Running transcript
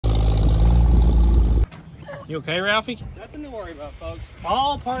You okay, Ralphie? Nothing to worry about, folks.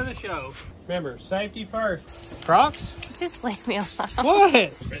 All part of the show. Remember, safety first. Crocs? Just leave me alone. What?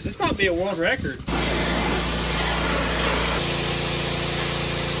 This might be a world record.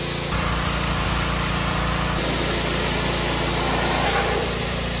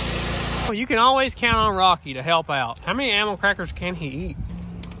 Well, you can always count on Rocky to help out. How many animal crackers can he eat?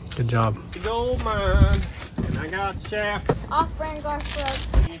 Good job. The gold mine. And I got the shaft. Off-brand garlic drugs.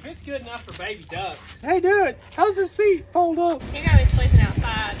 If it's good enough for baby ducks. Hey, do it. How's the seat fold up? You gotta be sleeping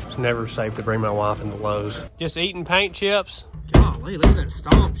outside. It's never safe to bring my wife into Lowe's. Just eating paint chips. Golly, look at that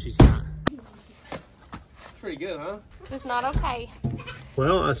stomp she's got. That's pretty good, huh? This is not okay.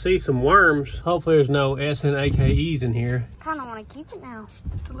 Well, I see some worms. Hopefully there's no SNAKEs in here. Kind of want to keep it now.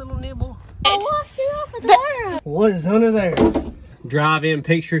 Just a little nibble. I washed it off with water. What is under there? Drive-in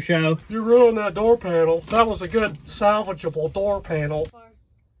picture show. You ruined that door panel. That was a good salvageable door panel.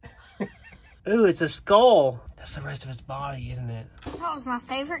 Ooh, it's a skull. That's the rest of its body, isn't it? That was my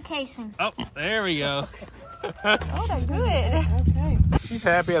favorite casing. Oh, there we go. Oh, they're good. Okay. She's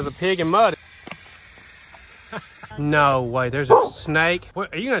happy as a pig in mud. No way, there's a snake.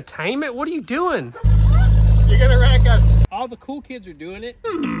 What, are you gonna tame it? What are you doing? You're gonna wreck us. All the cool kids are doing it.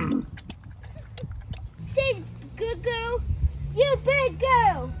 Say, good girl. You big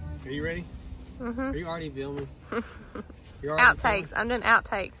girl. Are you ready? Mm-hmm. Are you already filming? Outtakes. I'm doing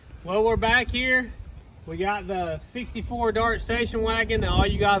outtakes. Well, we're back here. We got the 64 Dart station wagon that all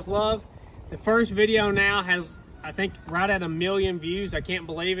you guys love. The first video now has, I think, right at 1 million views. I can't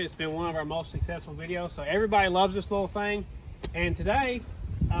believe it. It's been one of our most successful videos. So everybody loves this little thing. And today,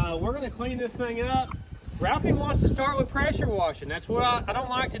 we're gonna clean this thing up. Ralphie wants to start with pressure washing. That's what I don't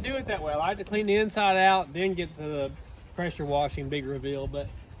like to do it that way. I like to clean the inside out, then get to the pressure washing, big reveal. But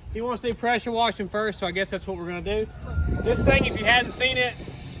he wants to do pressure washing first, so I guess that's what we're gonna do. This thing, if you hadn't seen it,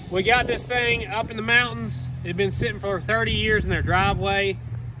 we got this thing up in the mountains. It's been sitting for 30 years in their driveway.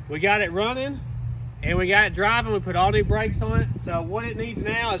 We got it running and we got it driving. We put all new brakes on it. So what it needs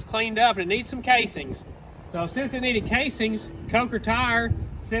now is cleaned up and it needs some casings. So since it needed casings, Coker Tire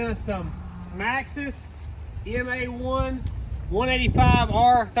sent us some Maxxis MA1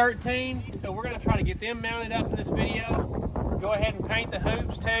 185R13. So we're gonna try to get them mounted up in this video. Go ahead and paint the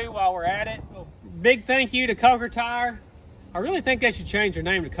hoops too while we're at it. Big thank you to Coker Tire. I really think they should change their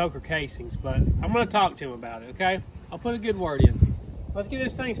name to Coker Casings, but I'm gonna talk to them about it, okay? I'll put a good word in. Let's get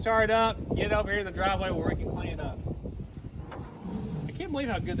this thing started up, get it over here in the driveway where we can clean it up. I can't believe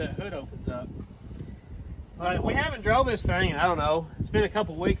how good that hood opens up. But we haven't drove this thing, I don't know. It's been a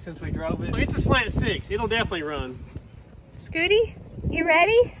couple weeks since we drove it. It's a slant 6, it'll definitely run. Scooty, you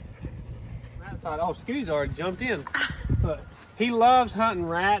ready? That side, oh, Scooty's already jumped in. But he loves hunting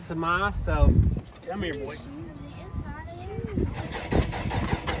rats and mice, so come here, boy.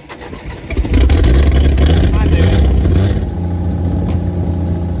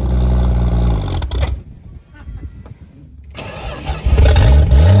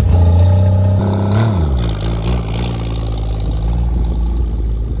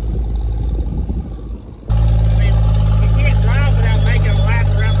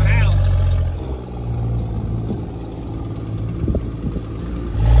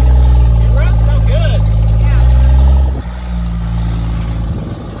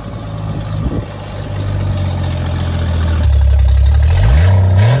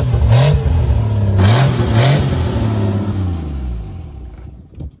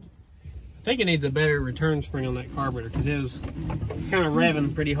 I think it needs a better return spring on that carburetor because it was kind of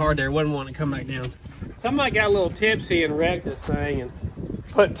revving pretty hard there. It wasn't wanting to come back down. Somebody got a little tipsy and wrecked this thing and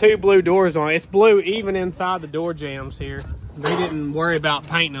put 2 blue doors on it. It's blue even inside the door jambs here. They didn't worry about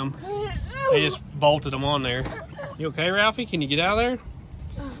painting them. They just bolted them on there. You okay, Ralphie? Can you get out of there?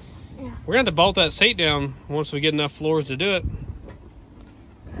 Yeah. We're going to have to bolt that seat down once we get enough floors to do it.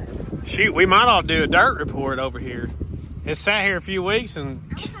 Shoot, we might ought to do a dirt report over here. It sat here a few weeks and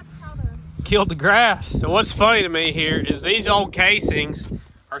killed the grass. So what's funny to me here is these old casings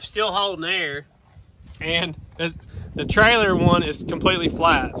are still holding air and the trailer one is completely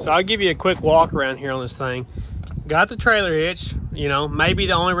flat. So I'll give you a quick walk around here on this thing. Got the trailer hitch, you know, maybe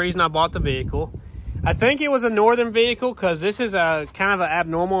the only reason I bought the vehicle. I think it was a northern vehicle because this is a kind of an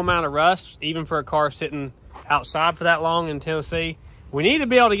abnormal amount of rust, even for a car sitting outside for that long in Tennessee. We need to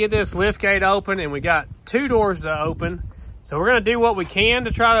be able to get this lift gate open and we got 2 doors to open. So we're gonna do what we can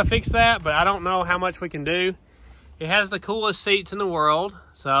to try to fix that, but I don't know how much we can do. It has the coolest seats in the world,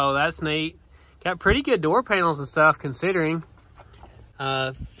 so that's neat. Got pretty good door panels and stuff considering.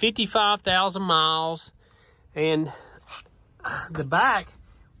 55,000 miles. And the back,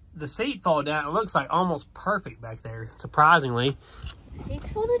 the seat folded down. It looks like almost perfect back there, surprisingly. Seats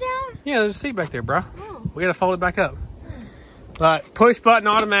folded down? Yeah, there's a seat back there, bro. Oh. We gotta fold it back up. But push button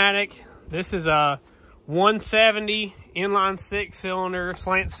automatic. This is a 170 inline 6-cylinder,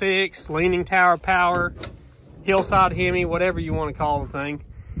 slant 6, leaning tower power, hillside Hemi, whatever you want to call the thing.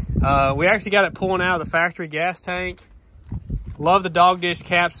 We actually got it pulling out of the factory gas tank. Love the dog dish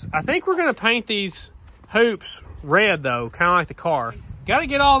caps. I think we're gonna paint these hoops red though, kind of like the car. Got to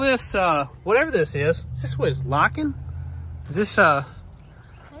get all this, whatever this is. Is this what is licking? Is this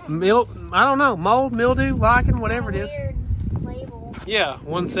milk? I don't know, mold, mildew, lichen, whatever it is. Weird label. Yeah,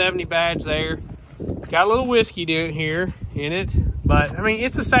 170 badge there. Got a little whiskey here in it, but I mean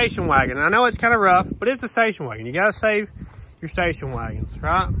it's a station wagon. I know it's kind of rough, but it's a station wagon. You gotta save your station wagons,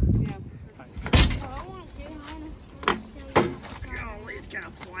 right? Yeah. Oh, I want to. I want to show you. Golly, it's kind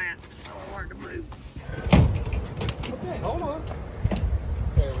of flat. It's so hard to move. Okay, hold on.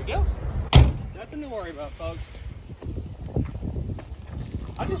 There we go. Nothing to worry about, folks.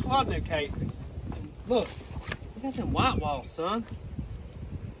 I just love new casing. Look at them white walls, son.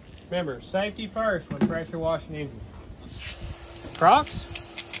 Remember, safety first when pressure washing engine. Crocs?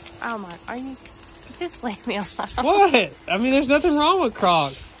 Oh my, are you, just leave me alone. What? I mean, there's nothing wrong with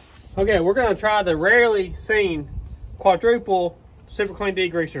Crocs. Okay, we're gonna try the rarely seen quadruple super clean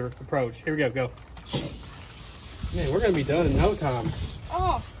degreaser approach. Here we go, go. Man, we're gonna be done in no time.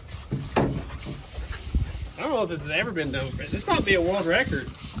 Oh. I don't know if this has ever been done. This might be a world record.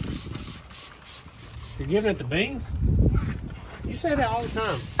 You're giving it the beans? You say that all the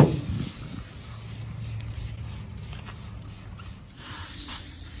time.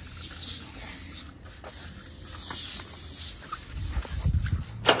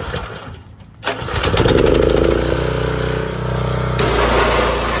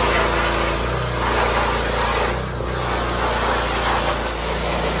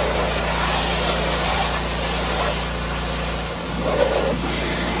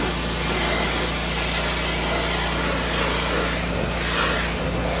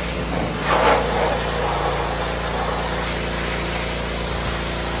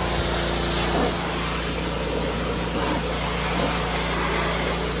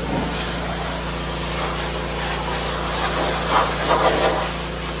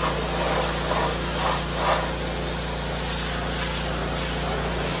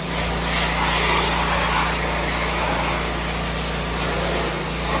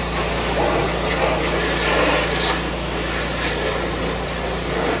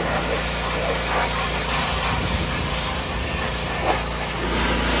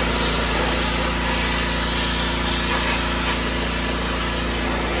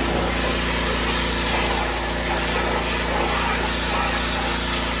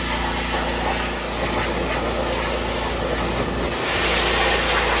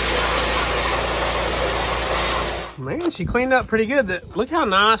 Man, she cleaned up pretty good. Look how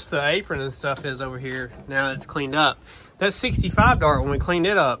nice the apron and stuff is over here now that it's cleaned up. That 65 dart, when we cleaned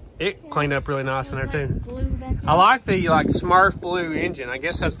it up, it cleaned up really nice in there too. Blue back there. I like the Smurf blue engine. I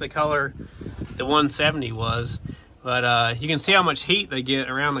guess that's the color the 170 was. But you can see how much heat they get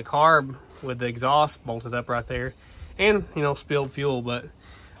around the carb with the exhaust bolted up right there. And, you know, spilled fuel. But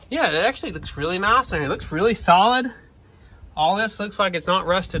yeah, it actually looks really nice in here. It looks really solid. All this looks like it's not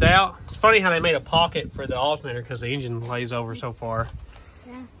rusted out. It's funny how they made a pocket for the alternator because the engine lays over so far.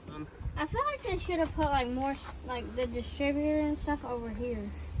 Yeah. I feel like they should have put like more, like the distributor and stuff over here.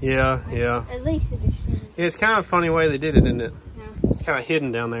 Yeah, Like, yeah. At least the distributor. It's kind of a funny way they did it, isn't it? Yeah. It's kind of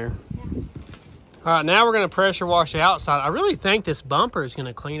hidden down there. Yeah. All right, now we're going to pressure wash the outside. I really think this bumper is going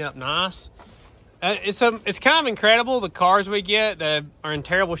to clean up nice. It's kind of incredible, the cars we get that are in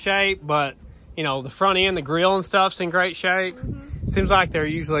terrible shape, but you know, the front end, the grill and stuff's in great shape. Seems like they're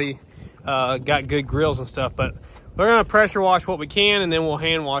usually got good grills and stuff, but we're gonna pressure wash what we can, and then we'll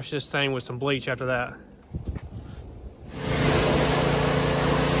hand wash this thing with some bleach after that.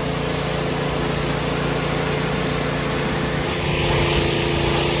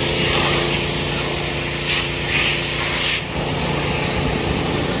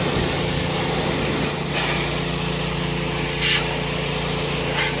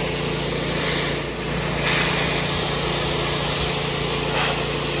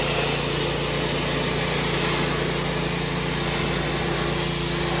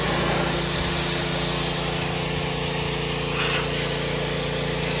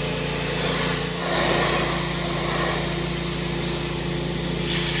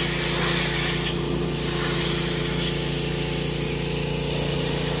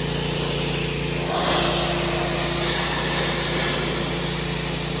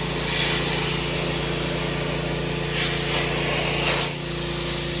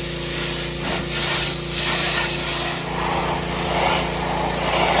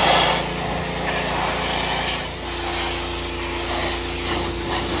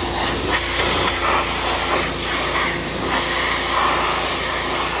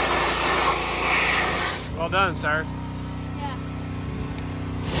 done, sir. Yeah.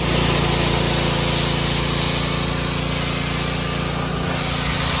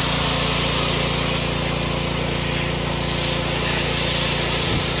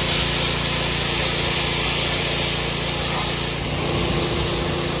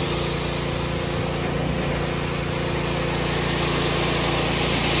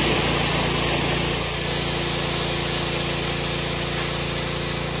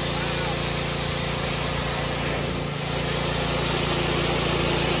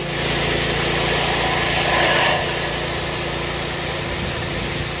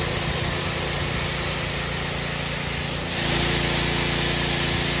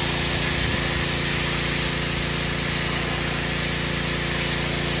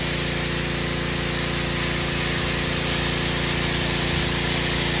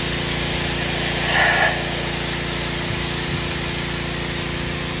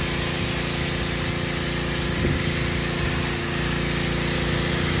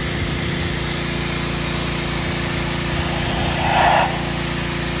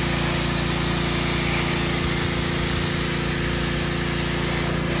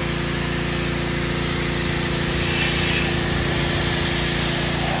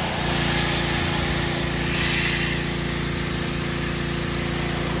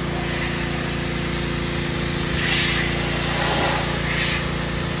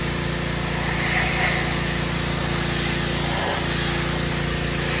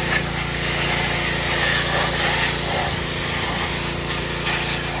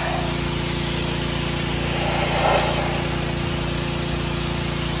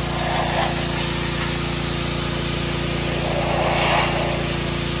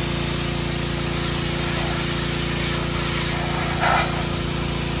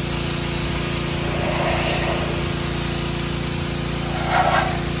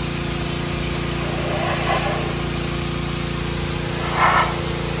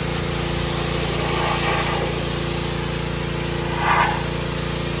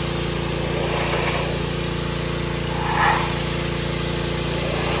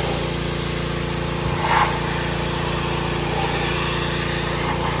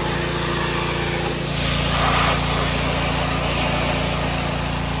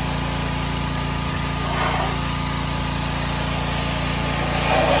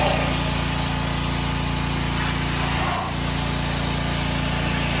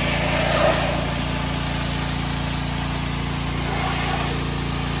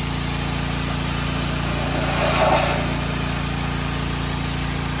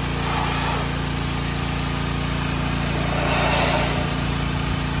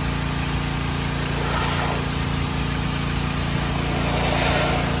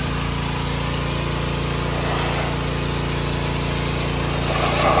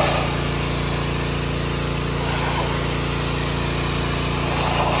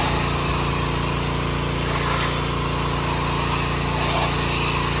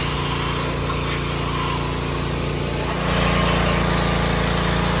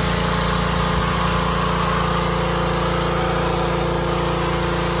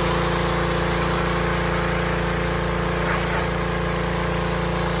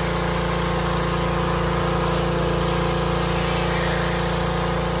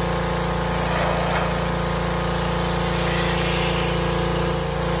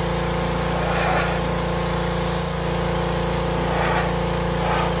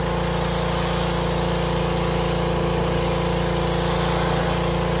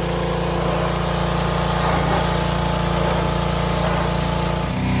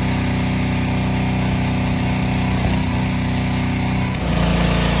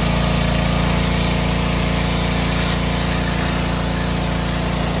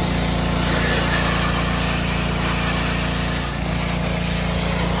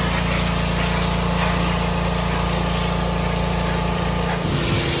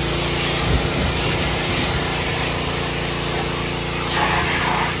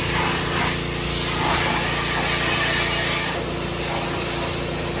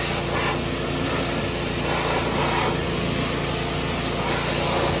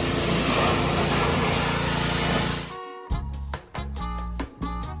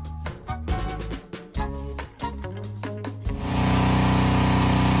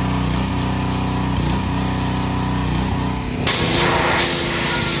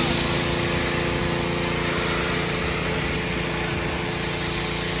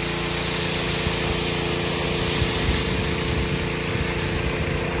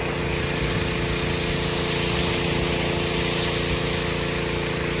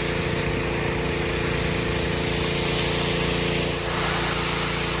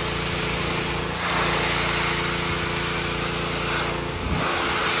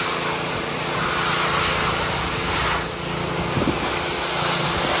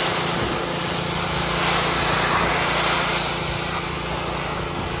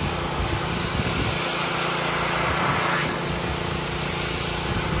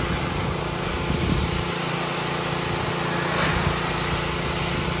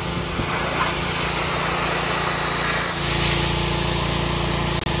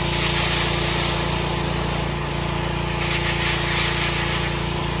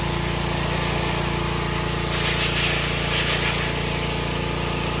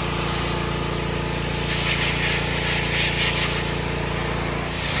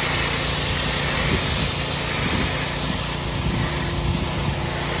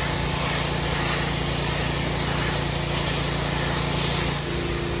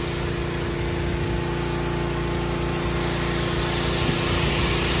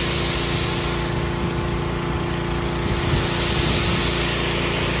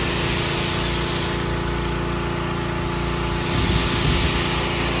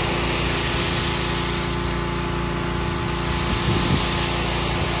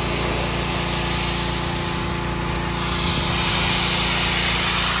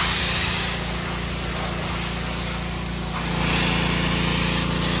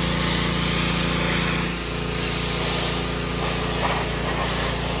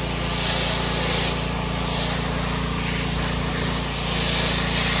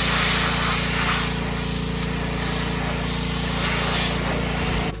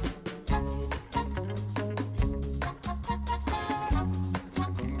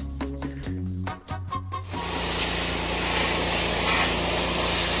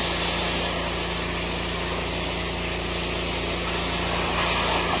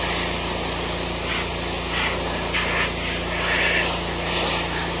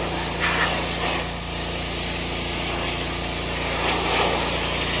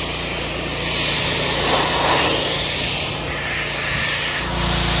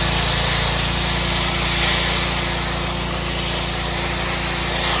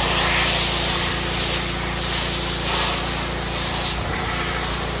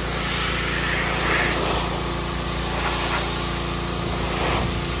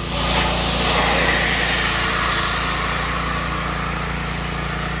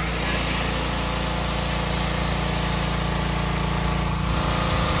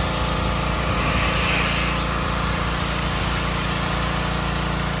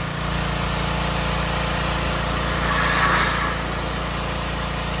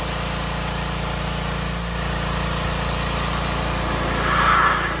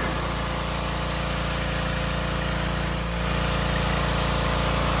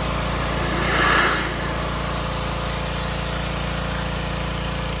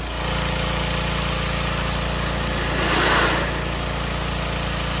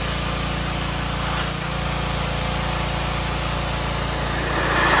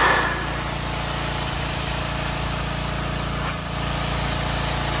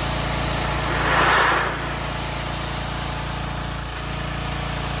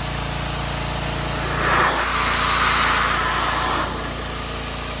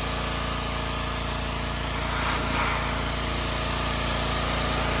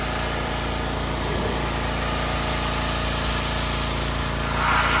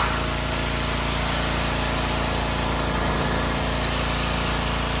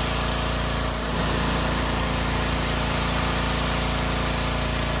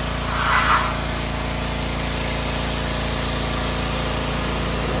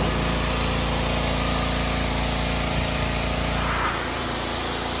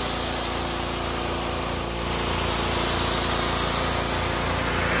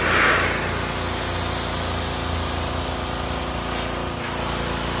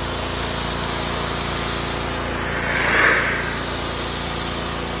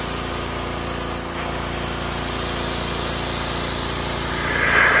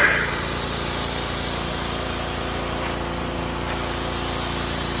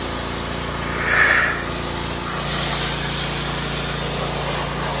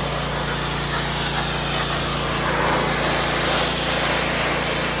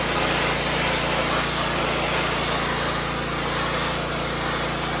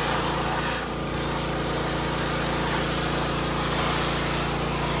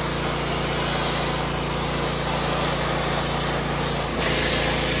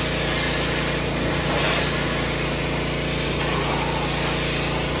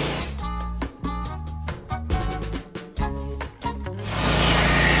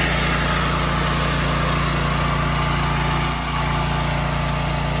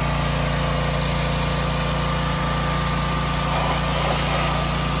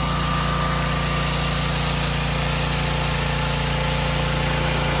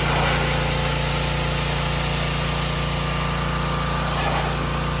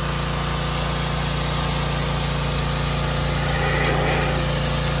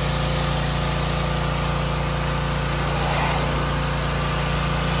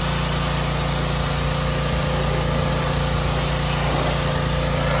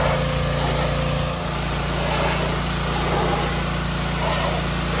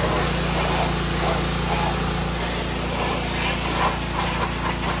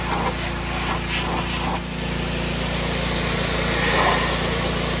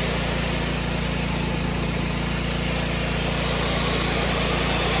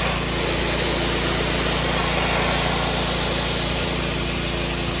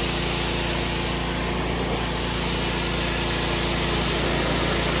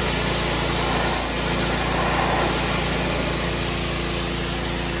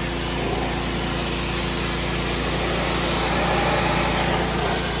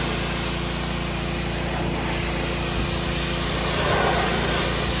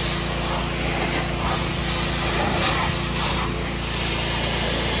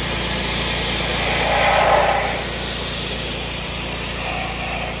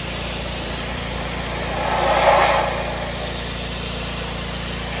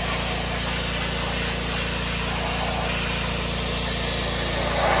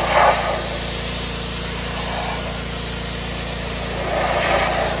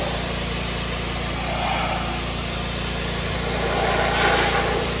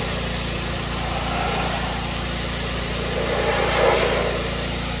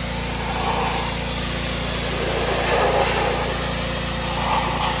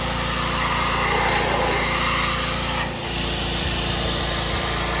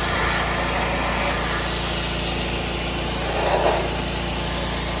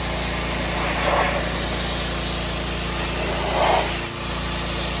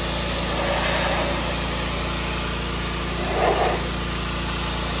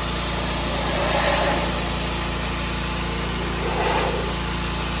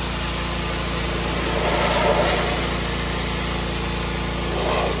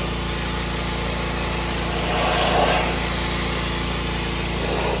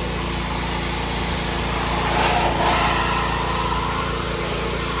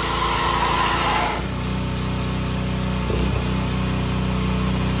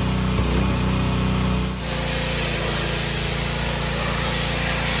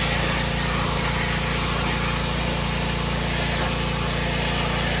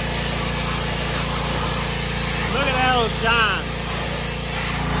 almost shine.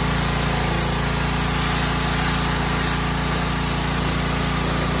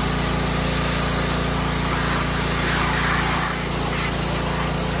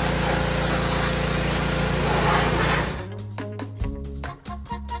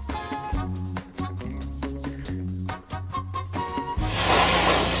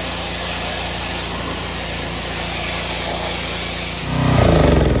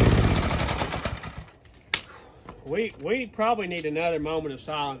 We probably need another moment of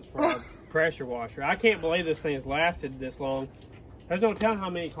silence for our pressure washer. I can't believe this thing has lasted this long. There's no telling how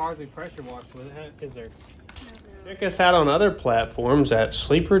many cars we pressure washed with it, is there? Check us out on other platforms at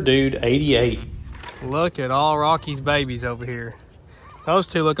Sleeper Dude 88. Look at all Rocky's babies over here. Those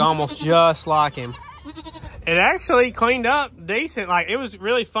two look almost just like him. It actually cleaned up decent. Like, it was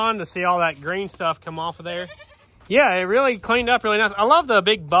really fun to see all that green stuff come off of there. Yeah, it really cleaned up really nice. I love the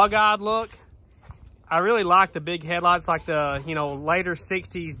big bug-eyed look. I really like the big headlights, like the, you know, later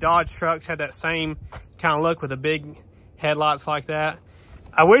 60s Dodge trucks had that same kind of look with the big headlights like that.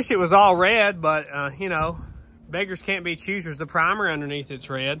 I wish it was all red, but, you know, beggars can't be choosers. The primer underneath it's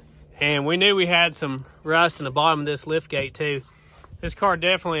red. And we knew we had some rust in the bottom of this lift gate too. This car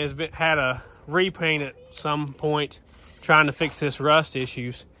definitely has had a repaint at some point trying to fix this rust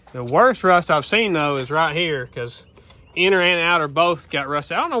issues. The worst rust I've seen though is right here, because inner and outer both got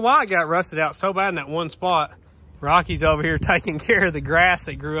rusted. I don't know why it got rusted out so bad in that one spot. Rocky's over here taking care of the grass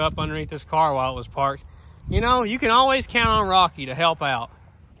that grew up underneath this car while it was parked. You know, you can always count on Rocky to help out.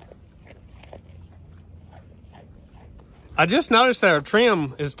 I just noticed that our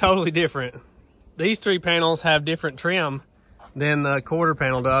trim is totally different. These three panels have different trim than the quarter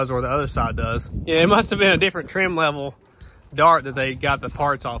panel does or the other side does. Yeah, it must have been a different trim level dart that they got the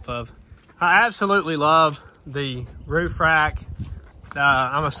parts off of. I absolutely love the roof rack.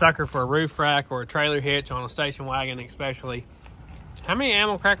 I'm a sucker for a roof rack or a trailer hitch on a station wagon especially. How many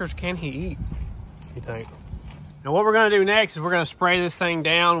animal crackers can he eat, you think? Now what we're gonna do next is we're gonna spray this thing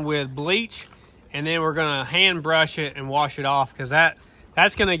down with bleach, and then we're gonna hand brush it and wash it off, because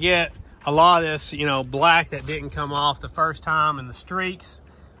that's gonna get a lot of this, you know, black that didn't come off the first time and the streaks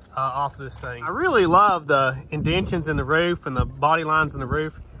off this thing. I really love the indentions in the roof and the body lines in the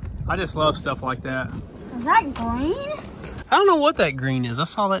roof. I just love stuff like that. Is that green? I don't know what that green is. I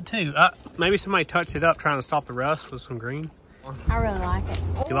saw that too. Maybe somebody touched it up trying to stop the rust with some green. I really like it.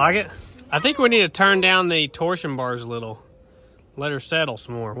 You like it? I think we need to turn down the torsion bars a little. Let her settle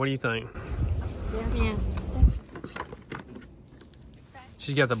some more. What do you think? Yeah.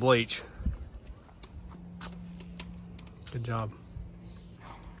 She's got the bleach. Good job.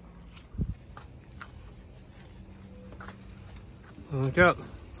 Look out.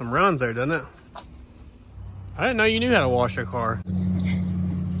 Some runs there, doesn't it? I didn't know you knew how to wash a car.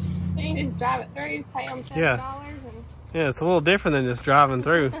 You just drive it through, pay them $7 Yeah. and... Yeah, it's a little different than just driving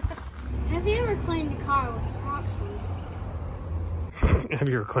through. Have you ever cleaned a car with Crocs on? Have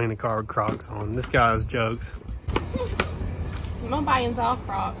you ever cleaned a car with Crocs on? This guy's jokes. My buying's all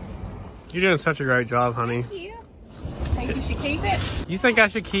Crocs. You're doing such a great job, honey. Thank you. Think you should keep it? You think I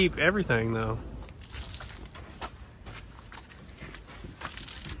should keep everything, though?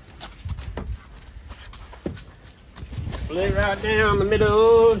 Split right down the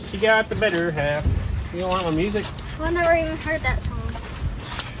middle, she got the better half. You don't want my music? I've never even heard that song.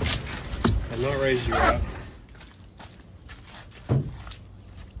 I've not raised you up.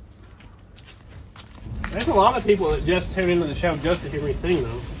 There's a lot of people that just tune into the show just to hear me sing, though.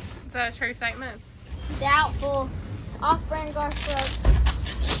 Is that a true statement? Doubtful. Off-brand Garth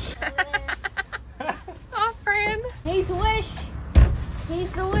Brooks. Off-brand. He's the Wish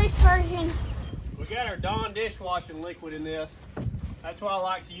version. We got our Dawn dishwashing liquid in this. That's what I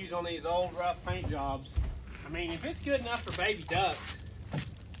like to use on these old rough paint jobs. I mean, if it's good enough for baby ducks,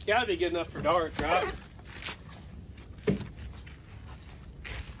 it's gotta be good enough for darts, right?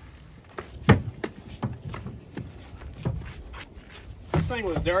 This thing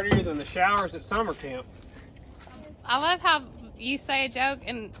was dirtier than the showers at summer camp. I love how you say a joke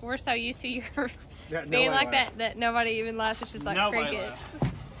and we're so used to your being like laughs. that nobody even laughs. It's just like Nobody crickets. laughs.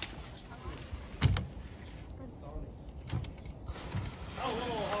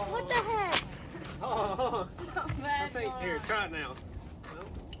 What the heck? Oh, So I bad. think, here, try it now. No.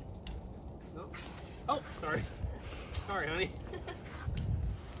 No. Oh, sorry. Sorry, honey.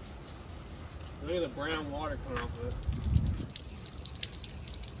 Look at the brown water coming off of it.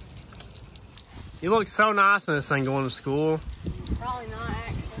 You look so nice in this thing going to school. Probably not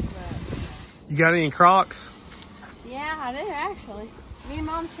actually, but You got any Crocs? yeah, I do actually. Me and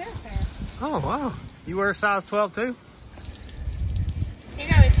Mom share a pair. Oh, wow. You wear a size 12 too? You're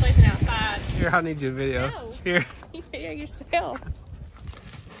gonna be sleeping outside. Here, I need your video. No. Here. You need get your spills.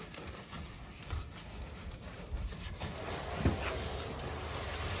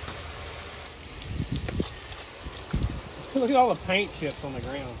 Look at all the paint chips on the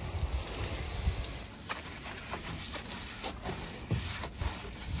ground.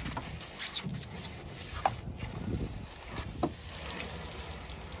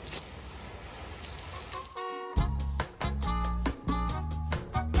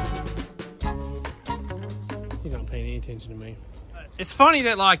 He's not paying any attention to me. It's funny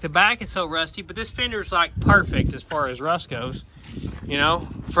that like the back is so rusty, but this fender's like perfect as far as rust goes. You know,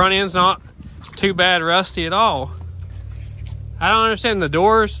 front end's not too bad rusty at all. I don't understand the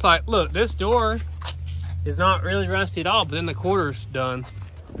doors. Like, look, this door is not really rusty at all, but then the quarter's done.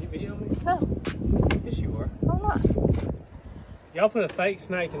 You videoing me? Oh. Yes, you are. Hold on. Y'all put a fake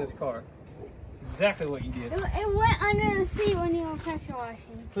snake in this car. Exactly what you did. It went under the seat when you were pressure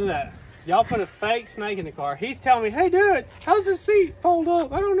washing. Look at that. Y'all put a fake snake in the car. He's telling me, hey, dude, how's this seat fold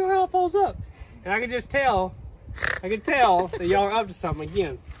up? I don't know how it folds up. And I could just tell, that y'all are up to something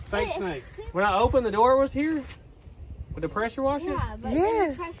again. Fake snake. When I opened the door, was here? With the pressure washer? Yeah, but then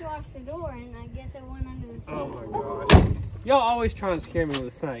you pressure washed the door and I guess it went under the seat. Oh my gosh. Y'all always trying to scare me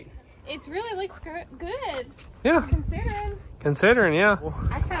with a snake. It's really looks good. Yeah. Considering, yeah.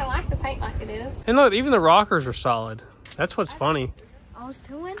 I kind of like the paint like it is. And look, even the rockers are solid. That's what's funny. Oh, it's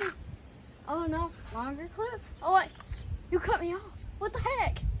too windy. Oh no, longer clips. Oh wait, you cut me off. What the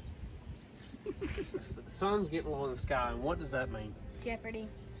heck? The sun's getting low in the sky, and what does that mean? Jeopardy.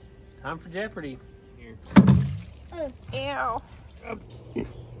 Time for Jeopardy. Here. Ew.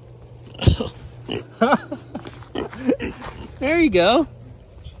 There you go.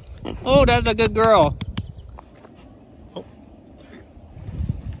 Oh, that's a good girl.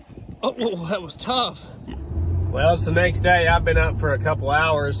 Oh, that was tough. Well, it's the next day. I've been up for a couple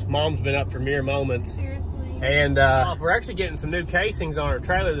hours. Mom's been up for mere moments. Seriously. And we're actually getting some new casings on our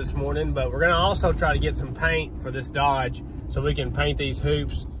trailer this morning, but we're going to also try to get some paint for this Dodge so we can paint these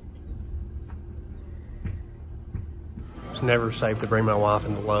hoops. It's never safe to bring my wife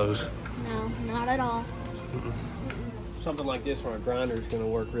into Lowe's. No, not at all. Something like this on a grinder is going to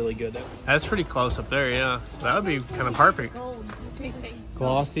work really good. That's pretty close up there, yeah. That would be kind of perfect. Gold.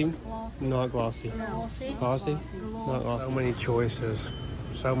 Glossy? Glossy. Not glossy. Glossy. Glossy? Not glossy. So many choices.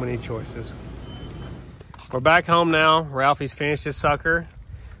 So many choices. We're back home now. Ralphie's finished his sucker.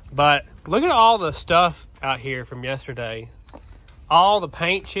 But look at all the stuff out here from yesterday. All the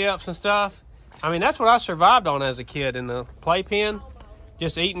paint chips and stuff. I mean, that's what I survived on as a kid in the playpen.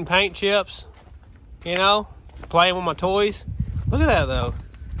 Just eating paint chips, you know, playing with my toys. Look at that, though.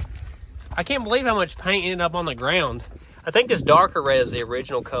 I can't believe how much paint ended up on the ground. I think this darker red is the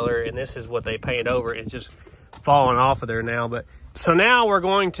original color, and this is what they painted over. It's just falling off of there now. But so now we're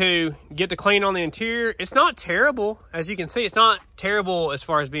going to get to clean on the interior. It's not terrible. As you can see, it's not terrible as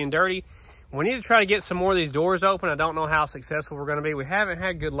far as being dirty. We need to try to get some more of these doors open. I don't know how successful we're going to be. We haven't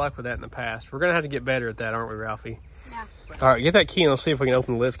had good luck with that in the past. We're going to have to get better at that, aren't we, Ralphie? Yeah. All right, get that key and let's see if we can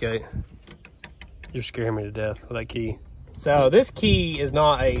open the lift gate. You're scaring me to death with that key. So this key is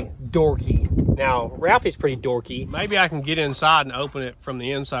not a door key. Now, Ralphie's pretty dorky. Maybe I can get inside and open it from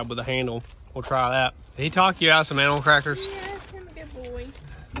the inside with a handle. We'll try that. Did he talk you out some animal crackers? Yes, I'm a good boy.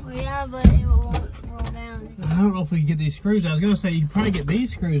 Well, yeah, but it won't roll down. I don't know if we can get these screws out. I was going to say you can probably get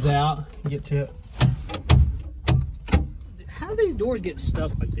these screws out and get to it. How do these doors get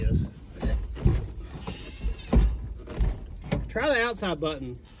stuck like this? Try the outside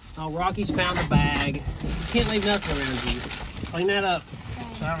button. Oh, Rocky's found the bag. You can't leave nothing around you. Clean that up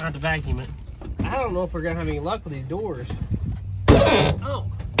so I don't have to vacuum it. I don't know if we're going to have any luck with these doors. Oh,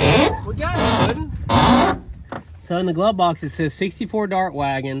 we got it, Wooden. So in the glove box, it says 64 Dart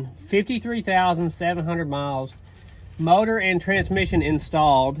wagon, 53,700 miles, motor and transmission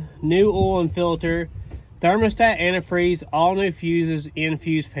installed, new oil and filter, thermostat antifreeze, all new fuses in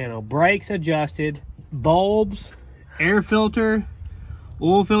fuse panel, brakes adjusted, bulbs, air filter,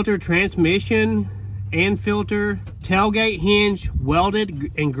 oil filter, transmission and filter, tailgate hinge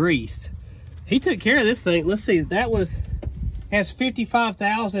welded and greased. He took care of this thing. Let's see, that has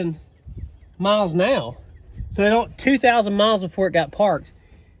 55,000 miles now. So 2,000 miles before it got parked,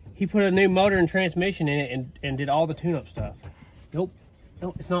 he put a new motor and transmission in it and did all the tune-up stuff. Nope,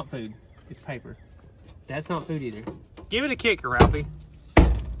 it's not food. It's paper. That's not food either. Give it a kick, Ralphie.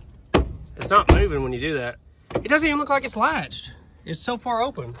 It's not moving when you do that. It doesn't even look like it's latched. It's so far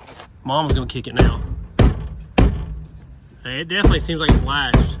open. Mom's gonna kick it now. It definitely seems like it's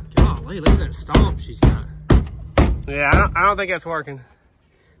latched. Golly, look at that stomp she's got. Yeah, I don't think that's working.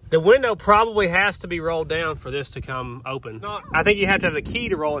 The window probably has to be rolled down for this to come open. I think you have to have the key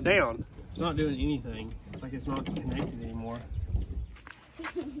to roll it down. It's not doing anything. It's like it's not connected anymore.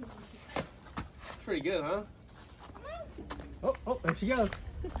 It's pretty good, huh? Oh, there she goes.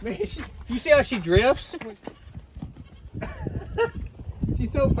 Man, you see how she drifts?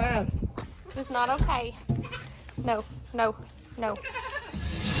 She's so fast. This is not okay. No.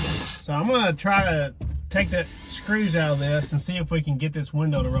 So I'm gonna try to take the screws out of this and see if we can get this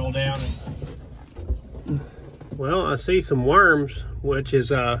window to roll down. Well, I see some worms, which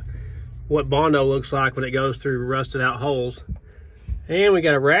is what Bondo looks like when it goes through rusted out holes. And we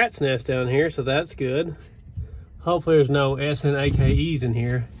got a rat's nest down here, so that's good. Hopefully there's no SNAKEs in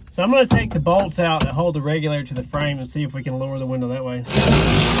here. So I'm gonna take the bolts out that hold the regulator to the frame and see if we can lower the window that way.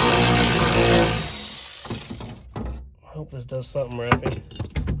 Hope this does something, Raffy.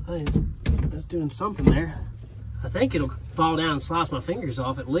 Hey, that's doing something there. I think it'll fall down and slice my fingers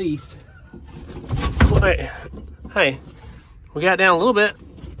off at least. Wait, hey, we got down a little bit.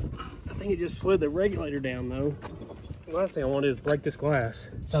 I think it just slid the regulator down though. The last thing I want to do is break this glass.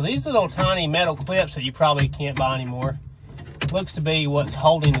 So these little tiny metal clips that you probably can't buy anymore, looks to be what's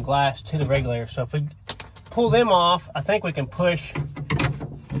holding the glass to the regulator. So if we pull them off, I think we can push,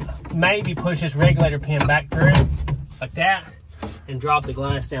 maybe push this regulator pin back through like that and drop the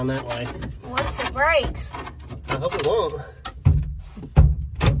glass down that way. What if it breaks? I hope it won't.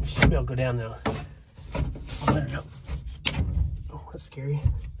 Should be able to go down now. Oh, there we go. Oh, that's scary.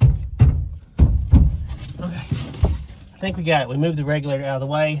 Okay. I think we got it. We moved the regulator out of the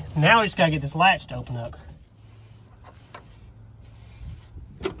way. Now we just got to get this latch to open up.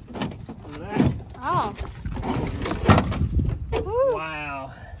 Oh.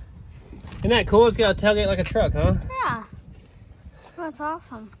 Wow. Isn't that cool? It's got a tailgate like a truck, huh? Yeah. That's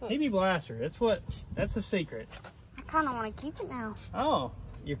awesome. PB Blaster. That's the secret. I kind of want to keep it now. Oh,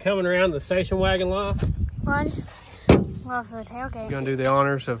 you're coming around the station wagon loft? Well, I just love the tailgate. You gonna do the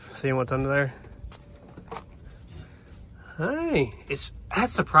honors of seeing what's under there? Hey,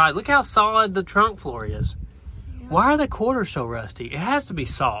 that's surprising. Look how solid the trunk floor is. Yeah. Why are the quarters so rusty? It has to be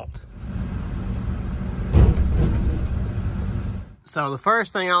salt. So the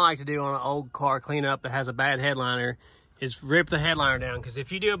first thing I like to do on an old car cleanup that has a bad headliner is rip the headliner down. Because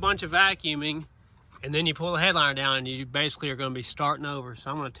if you do a bunch of vacuuming and then you pull the headliner down, and you basically are going to be starting over. So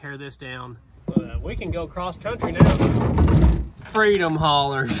I'm going to tear this down. We can go cross country now. Freedom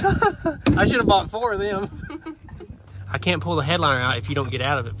haulers. I should have bought 4 of them. I can't pull the headliner out if you don't get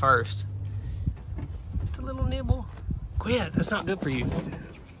out of it first. Just a little nibble. Quit, that's not good for you.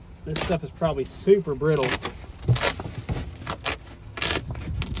 This stuff is probably super brittle.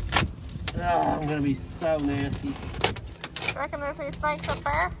 Oh, I'm gonna be so nasty. Reckon there's any snakes up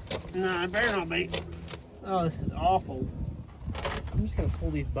there? No, it better not be. Oh, this is awful. I'm just gonna pull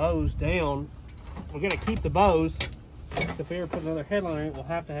these bows down. We're gonna keep the bows. If we ever put another headliner in, we'll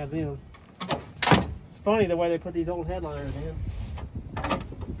have to have them. It's funny the way they put these old headliners in. A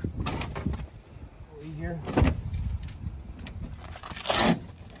little easier.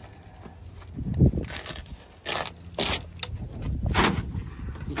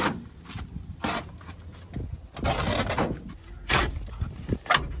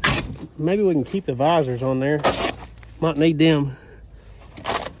 Maybe we can keep the visors on there. Might need them.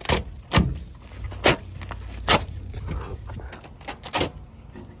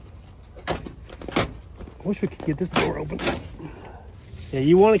 Wish we could get this door open. Yeah,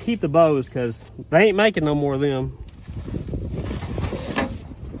 you want to keep the bows because they ain't making no more of them.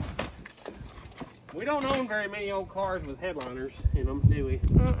 We don't own very many old cars with headliners in them, do we?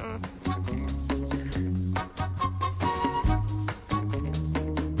 Mm-mm.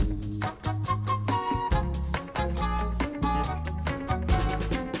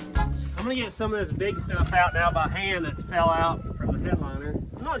 I'm gonna get some of this big stuff out now by hand that fell out from the headliner.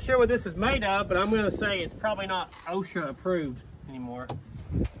 I'm not sure what this is made of, but I'm gonna say it's probably not OSHA approved anymore.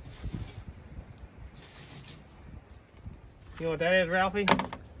 You know what that is, Ralphie?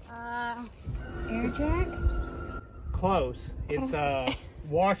 Air jack? Close. It's a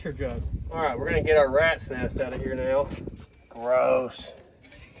washer jug. All right, we're gonna get our rat's nest out of here now. Gross.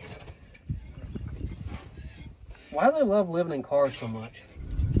 Why do they love living in cars so much?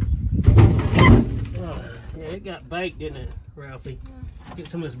 Oh, yeah, it got baked, didn't it, Ralphie? Yeah. Get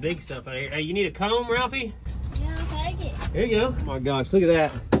some of this big stuff out of here. Hey, you need a comb, Ralphie? Yeah, I'll take it. Here you go. Oh my gosh, look at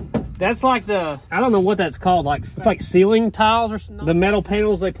that. That's like I don't know what that's called. Like, it's like ceiling tiles or something. The metal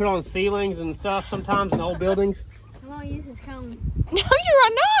panels they put on ceilings and stuff sometimes in old buildings. I'm gonna use this comb. No, you are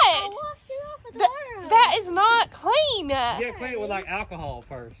not. I washed it off with the water. That is not clean. Yeah, clean it with like alcohol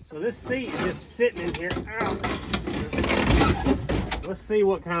first. So this seat is just sitting in here. Ow. Let's see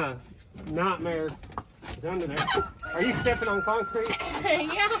what kind of nightmare is under there. Are you stepping on concrete?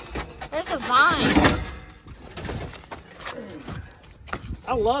 Yeah. There's a vine.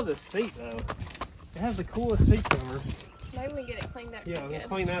 I love this seat though. It has the coolest seat cover. Maybe we get it cleaned up. Yeah, we'll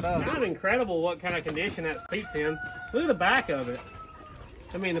clean that up. Kind of incredible what kind of condition that seat's in. Look at the back of it.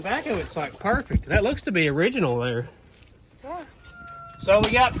 I mean, the back of it's like perfect. That looks to be original there. Yeah. So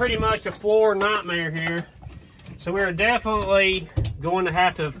we got pretty much a floor nightmare here. So we're definitely going to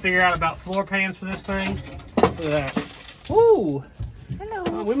have to figure out about floor pans for this thing. Look at that. Ooh.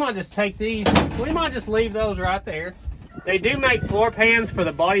 Hello. We might just take these. We might just leave those right there. They do make floor pans for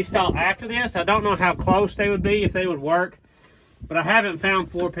the body style after this. I don't know how close they would be, if they would work. But I haven't found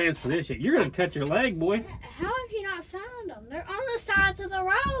floor pans for this yet. You're going to cut your leg, boy. How have you not found them? They're on the sides of the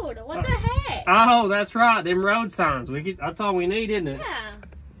road. What the heck? Oh, that's right. Them road signs. That's all we need, isn't it? Yeah.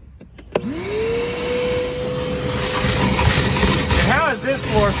 How is this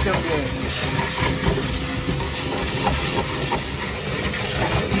floor still good?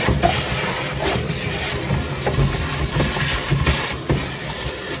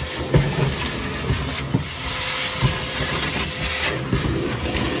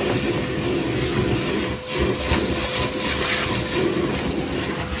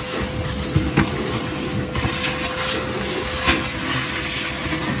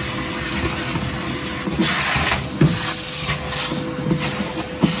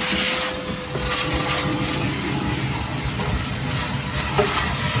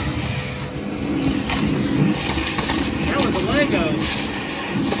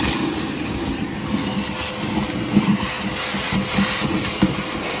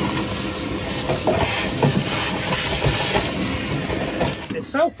 It's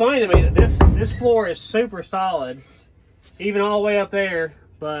so funny to me that this floor is super solid, even all the way up there,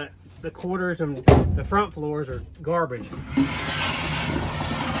 but the quarters and the front floors are garbage.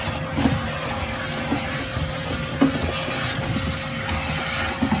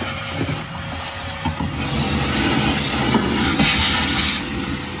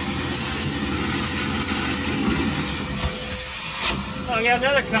 Oh, I got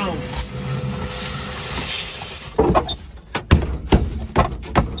another cone.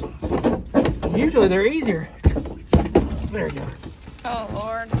 Usually they're easier. There you go. Oh,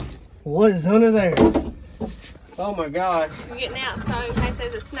 Lord. What is under there? Oh my God. We're getting out so in case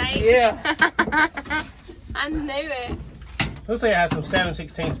there's a snake. Yeah. I knew it. Looks like it has some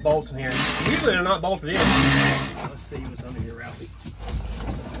 7/16 bolts in here. Usually they're not bolted in. Let's see what's under here, Ralphie.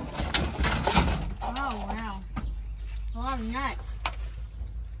 Oh, wow. A lot of nuts.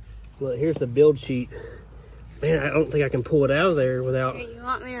 Well, here's the build sheet. Man, I don't think I can pull it out of there without Here, you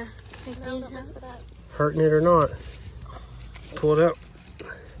want me to pick these up? hurting it or not. Pull it out.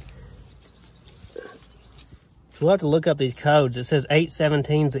 So we'll have to look up these codes. It says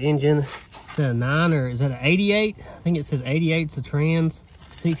 817 is the engine. Is that a 9 or is that an 88? I think it says 88 is the trans.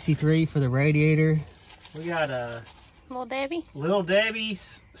 63 for the radiator. We got a Little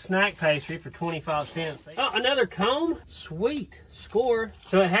Debbie's snack pastry for 25 cents. Oh, another comb? Sweet. Score.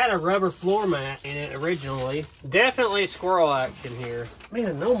 So it had a rubber floor mat in it originally. Definitely squirrel action here.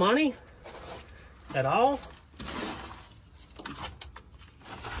 Man, no money at all.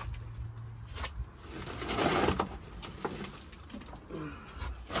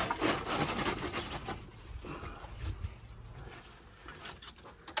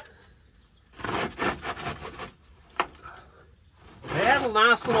 They had a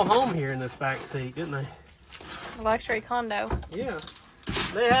nice little home here in this back seat, didn't they? Luxury condo. Yeah,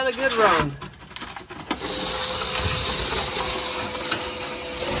 they had a good run.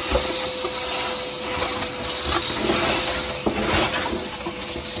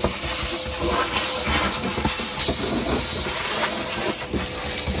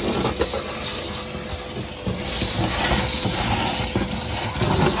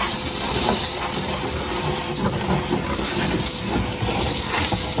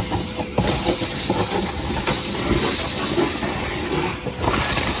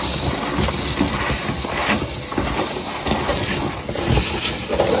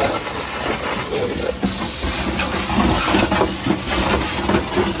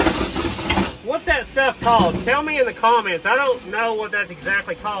 What's that stuff called? Tell me in the comments. I don't know what that's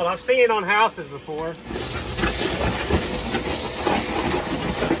exactly called. I've seen it on houses before.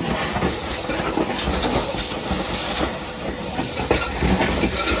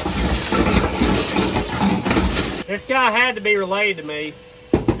 This guy had to be related to me.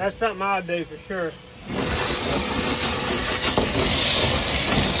 That's something I'd do for sure.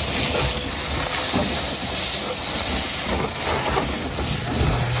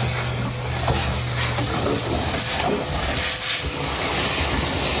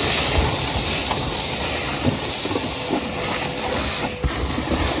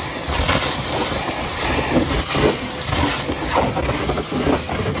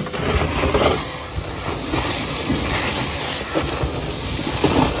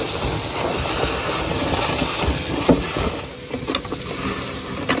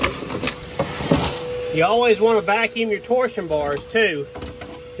 You always want to vacuum your torsion bars too.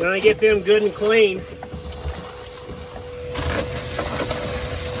 You want to get them good and clean.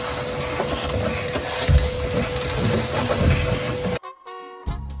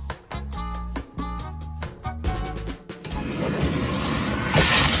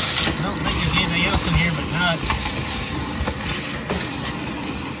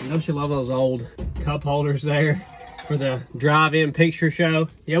 Don't you love those old cup holders there for the drive-in picture show?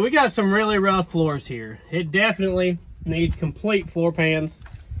 Yeah, we got some really rough floors here. It definitely needs complete floor pans,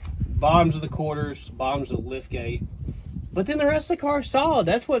 bottoms of the quarters, bottoms of the lift gate. But then the rest of the car is solid.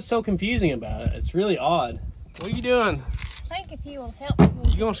 That's what's so confusing about it. It's really odd. What are you doing? I think if you will help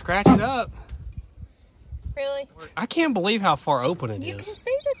me. You gonna scratch it up? Really? I can't believe how far open it is. You can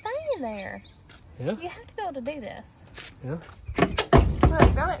see the thing in there. Yeah. You have to be able to do this. Yeah.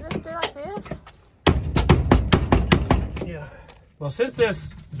 Look, don't it just do like this? Yeah. Well, since this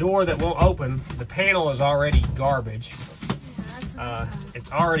door that won't open, the panel is already garbage. Yeah, It's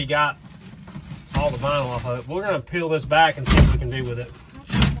already got all the vinyl off of it. We're gonna peel this back and see what we can do with it.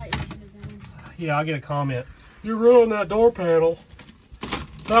 Yeah, I'll get a comment. You ruined that door panel.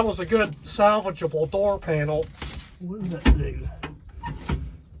 That was a good salvageable door panel. What does that do?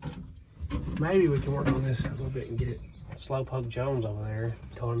 Maybe we can work on this a little bit and get it. Slowpoke Jones over there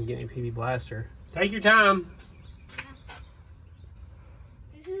told him to get me a PB Blaster. Take your time.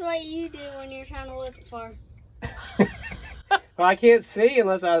 This is what you do when you're trying to lift the car. Well, I can't see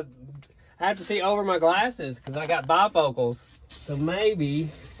unless I have to see over my glasses because I got bifocals. So maybe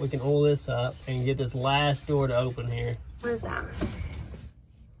we can pull this up and get this last door to open here. What is that?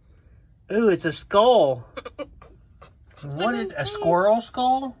 Ooh, it's a skull. What is a squirrel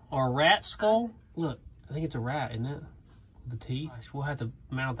skull or a rat skull? Look, I think it's a rat, isn't it? The teeth. We'll have to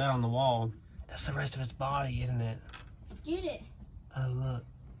mount that on the wall. That's the rest of its body, isn't it? Get it. Oh, look.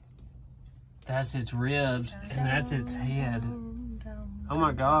 That's its ribs, and that's its head. Oh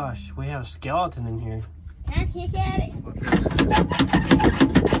my gosh, we have a skeleton in here. Can I kick at it?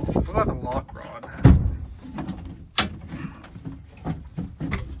 What about the lock rod?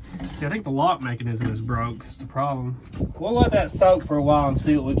 Yeah, I think the lock mechanism is broke. It's the problem. We'll let that soak for a while and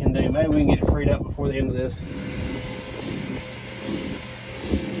see what we can do. Maybe we can get it freed up before the end of this.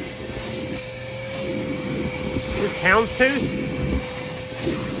 This houndstooth?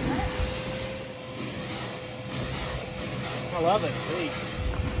 I love it. See.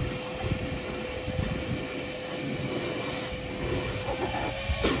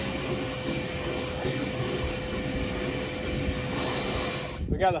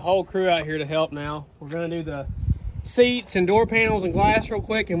 We got the whole crew out here to help now. We're gonna do the seats and door panels and glass real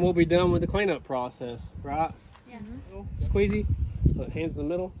quick and we'll be done with the cleanup process, right? Yeah. Squeezy, put hands in the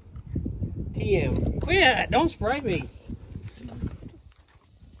middle. TM, quit, don't spray me.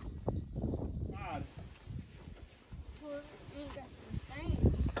 God.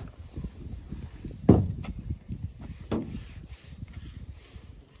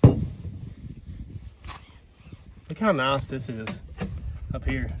 Look how nice this is up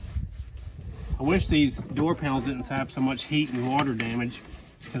here. I wish these door panels didn't have so much heat and water damage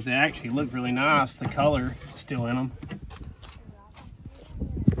because they actually look really nice. The color is still in them.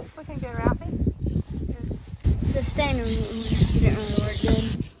 What can you do, Ralphie? The stain didn't really work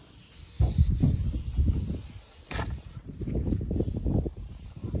good.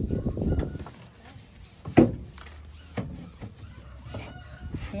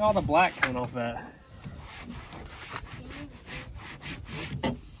 See all the black coming off that.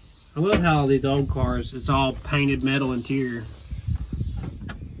 I love how these old cars, it's all painted metal interior.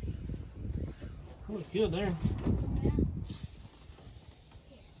 Oh, it's good there. Yeah.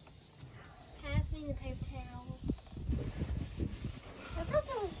 Pass me the paper towel. I thought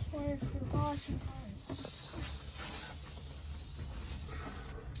that was for washing cars.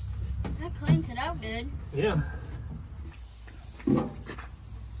 That cleans it out good. Yeah.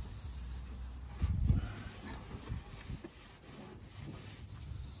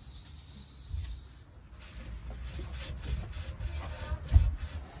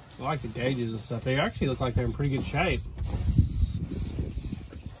 I like the gauges and stuff. They actually look like they're in pretty good shape.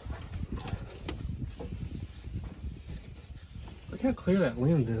 Look how clear that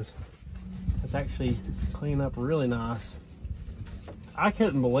lens is. It's actually cleaned up really nice. I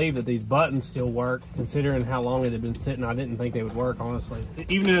couldn't believe that these buttons still work, considering how long it had been sitting. I didn't think they would work, honestly.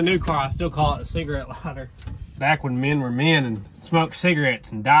 Even in a new car, I still call it a cigarette lighter. Back when men were men and smoked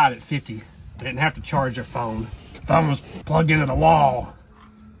cigarettes and died at 50, they didn't have to charge their phone. The phone was plugged into the wall.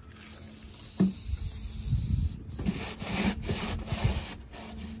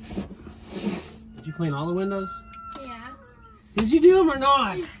 Did you clean all the windows? Yeah. Did you do them or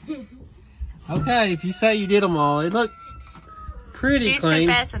not? Okay, if you say you did them all, it looked pretty clean. She's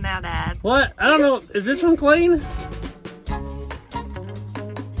confessing now, Dad. What? I don't know. Is this one clean?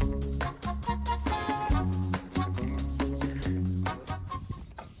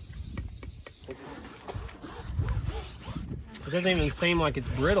 It doesn't even seem like it's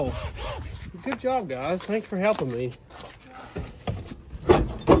brittle. Good job, guys. Thanks for helping me.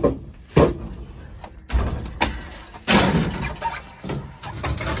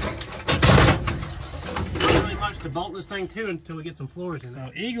 To bolt this thing too until we get some floors in. So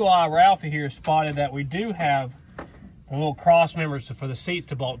Eagle Eye Ralphie here spotted that we do have the little cross members for the seats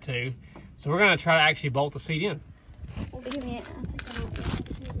to bolt to. So we're gonna try to actually bolt the seat in. Give me it.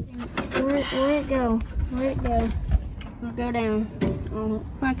 Where'd it go? Where'd it go? It'll go down.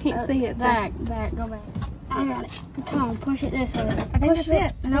 I can't see it. Back, go back. I got it. Come on, push it this way. I think that's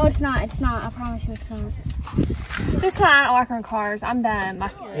it. No, it's not. It's not. I promise you it's not. This is why I don't like on cars. I'm done.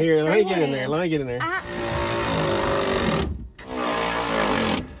 Here, let me get in there. Let me get in there.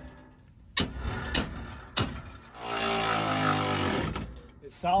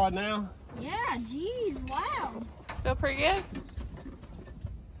 It's solid now? Yeah, geez, wow. Feel pretty good?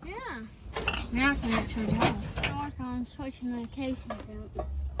 Yeah. Now I can actually drive. I'll work on switching the casings out.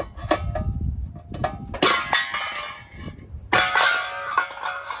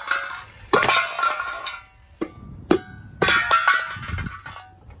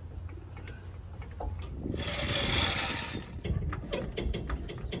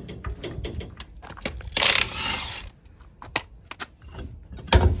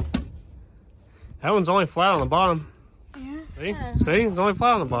 That one's only flat on the bottom. Yeah. See? See? It's only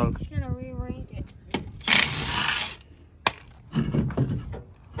flat on the bottom. Just gonna rearrange it.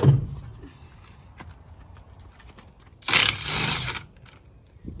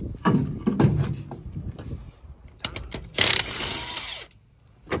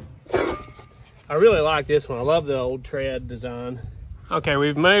 I really like this one. I love the old tread design. Okay,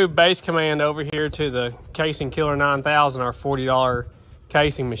 we've moved base command over here to the Casing Killer 9000, our $40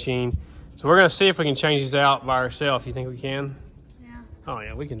 casing machine. So we're gonna see if we can change these out by ourselves. You think we can? Yeah. Oh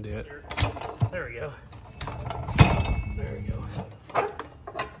yeah, we can do it. There we go. There we go.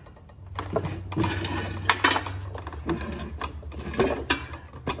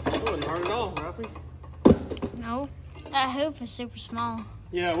 That wasn't hard at all, Ralphie. No. That hoop is super small.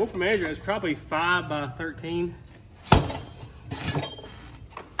 Yeah, we'll measure it. It's probably 5 by 13.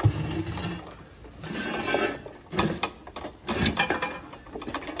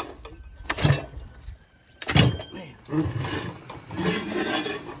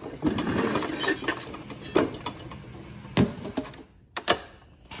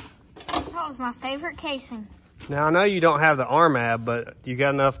 That was my favorite casing. Now, I know you don't have the arm ab, but you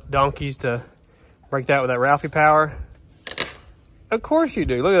got enough donkeys to break that with that Ralphie power? Of course you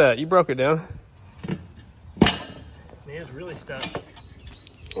do. Look at that. You broke it down. Man, it's really stuck.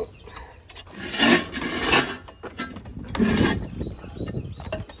 Look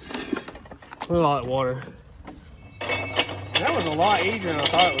at all that water. That was a lot easier than I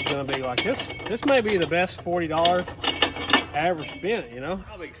thought it was going to be. Like this may be the best $40 I ever spent, you know?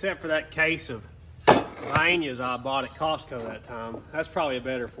 Probably except for that case of Lanyas I bought at Costco that time. That's probably a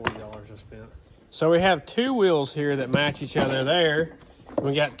better $40 I spent. So we have 2 wheels here that match each other there.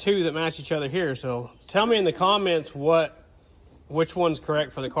 We got 2 that match each other here. So tell me in the comments which one's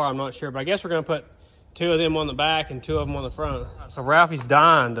correct for the car. I'm not sure, but I guess we're going to put 2 of them on the back and 2 of them on the front. So Ralphie's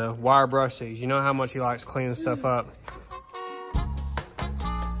dying to wire brush these. You know how much he likes cleaning stuff up.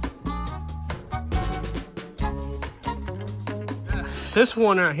 This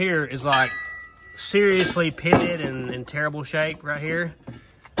one right here is like seriously pitted and in terrible shape right here.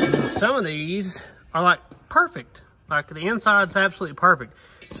 And some of these are like perfect. Like the inside's absolutely perfect.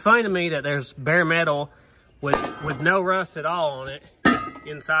 It's funny to me that there's bare metal with no rust at all on it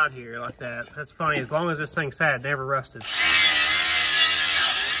inside here like that. That's funny. As long as this thing sat, it never rusted.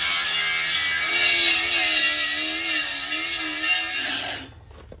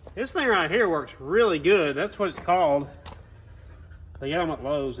 This thing right here works really good. That's what it's called. They got them at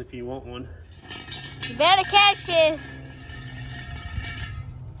Lowe's if you want one. You better catch this.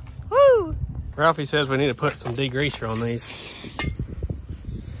 Woo! Ralphie says we need to put some degreaser on these.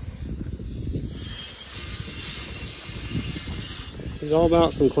 He's all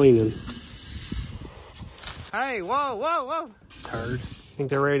about some cleaning. Hey, whoa, whoa, whoa. Turd. Think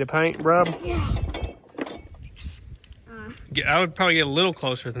they're ready to paint, bro? Yeah. I would probably get a little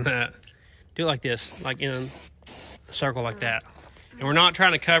closer than that. Do it like this, like in a circle like that. And we're not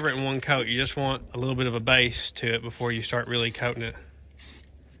trying to cover it in one coat. You just want a little bit of a base to it before you start really coating it.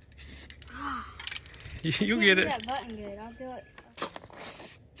 You'll get it. That button good. I'll do it.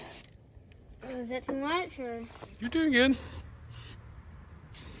 is that too much or? You're doing good.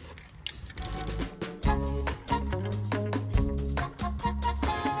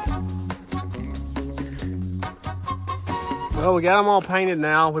 Well, we got them all painted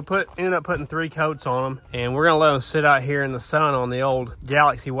now. We ended up putting 3 coats on them, and we're gonna let them sit out here in the sun on the old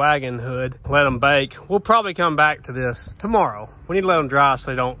Galaxy wagon hood, let them bake. We'll probably come back to this tomorrow. We need to let them dry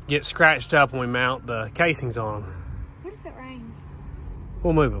so they don't get scratched up when we mount the casings on them. What if it rains?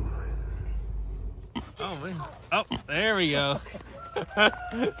 We'll move them. Oh, man. Oh, there we go. Now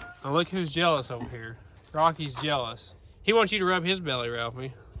look who's jealous over here. Rocky's jealous. He wants you to rub his belly,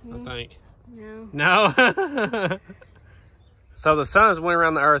 Ralphie, I think. No. No? So the sun has went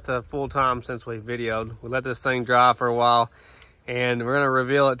around the earth a full time since we videoed. We let this thing dry for a while, and we're gonna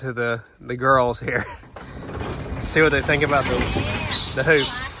reveal it to the girls here. See what they think about the hoop.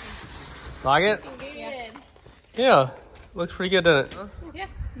 Like it? Good. Yeah, looks pretty good, doesn't it? Yeah.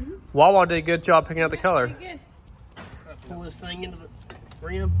 Wawa did a good job picking out the color. Pretty good. Pull this thing into the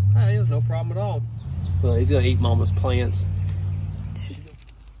rim. Hey, there's no problem at all. Well, he's gonna eat Mama's plants.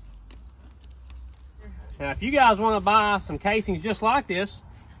 Now, if you guys want to buy some casings just like this,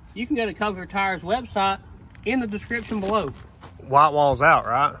 you can go to Coker Tire's website in the description below. White walls out,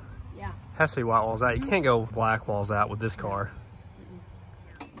 right? Yeah. Has to be white walls out. You can't go black walls out with this car.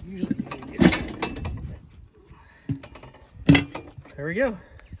 There we go.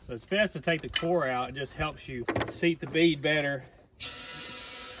 So it's best to take the core out. It just helps you seat the bead better.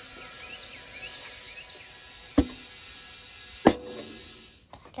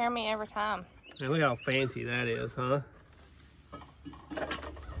 Scare me every time. Man, look how fancy that is, huh?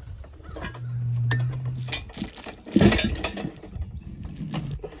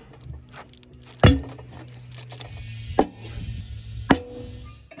 Did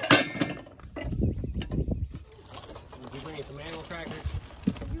you bring you some animal crackers?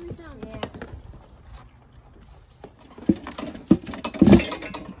 Give me some. Yeah.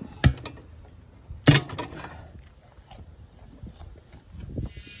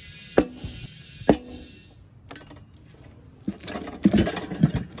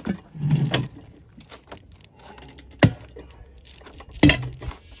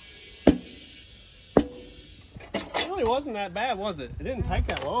 It wasn't that bad, was it? It didn't take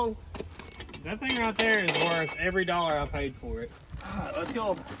that long. That thing right there is worth every dollar I paid for it. All right, let's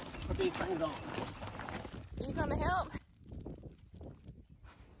go put these things on. You gonna help?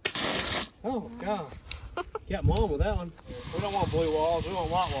 Oh, God. Got Mom with that one. We don't want blue walls, we want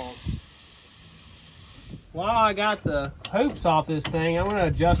white walls. While I got the hoops off this thing, I'm gonna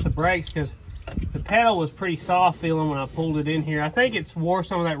adjust the brakes because the pedal was pretty soft feeling when I pulled it in here. I think it's wore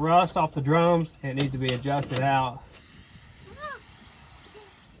some of that rust off the drums and it needs to be adjusted out.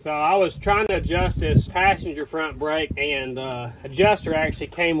 So I was trying to adjust this passenger front brake, and adjuster actually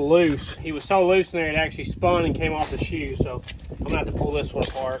came loose. He was so loose in there it actually spun and came off the shoe. So I'm gonna have to pull this one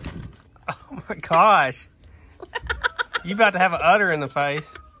apart. Oh my gosh. You about to have an udder in the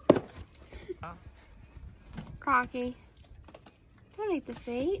face. Rocky. Don't eat the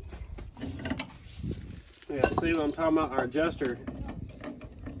seats. Yeah, see what I'm talking about? Our adjuster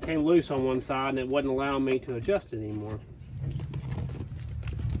came loose on one side and it wasn't allowing me to adjust it anymore.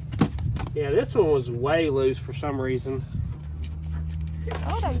 Yeah, this one was way loose for some reason.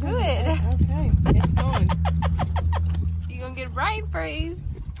 Oh, they're good. Okay, it's going. You gonna get a brain freeze.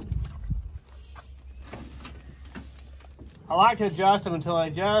 I like to adjust them until they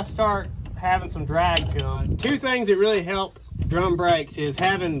just start having some drag to them. 2 things that really help drum brakes is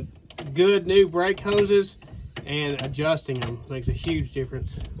having good new brake hoses and adjusting them. Makes a huge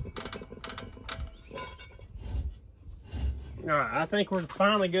difference. All right, I think we're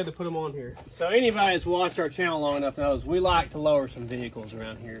finally good to put them on here. So anybody that's watched our channel long enough knows we like to lower some vehicles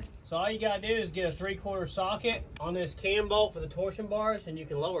around here. So all you gotta do is get a 3/4 socket on this cam bolt for the torsion bars and you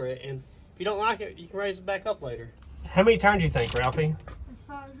can lower it. And if you don't like it, you can raise it back up later. How many turns do you think, Ralphie? As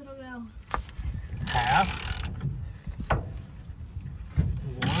far as it'll go. Half. 1,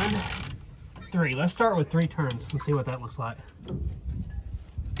 3. Let's start with 3 turns and see what that looks like.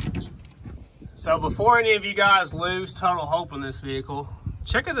 So before any of you guys lose total hope in this vehicle,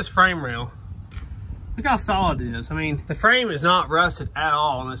 check out this frame rail. Look how solid it is. I mean, the frame is not rusted at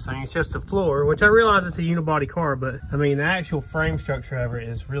all on this thing. It's just the floor, which I realize it's a unibody car, but I mean, the actual frame structure of it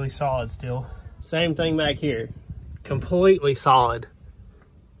is really solid still. Same thing back here. Completely solid.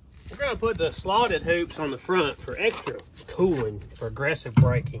 We're gonna put the slotted hoops on the front for extra cooling, for aggressive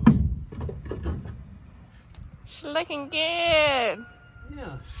braking. Looking good.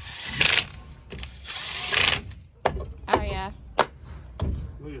 Yeah. Oh yeah.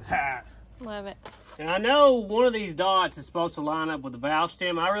 Look at that. Love it. And I know one of these dots is supposed to line up with the valve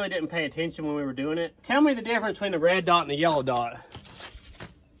stem. I really didn't pay attention when we were doing it. Tell me the difference between the red dot and the yellow dot.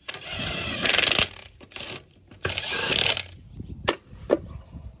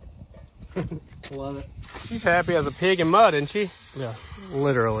 Love it. She's happy as a pig in mud, isn't she? Yeah,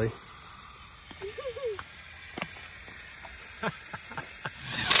 literally.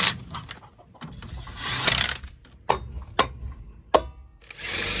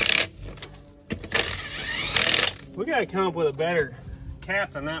 We gotta come up with a better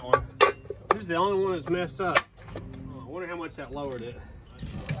cap than that one. This is the only one that's messed up. Oh, I wonder how much that lowered it.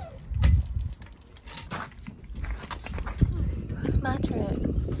 It's my truck.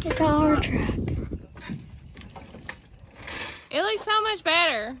 It's our truck. It looks so much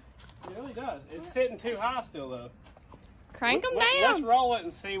better. It really does. It's sitting too high still though. Crank them Let's down. roll it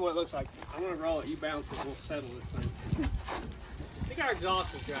and see what it looks like. I'm gonna roll it, you bounce it, we'll settle this thing. I think our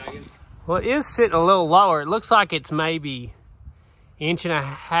exhaust is dragging. Well, it is sitting a little lower. It looks like it's maybe 1.5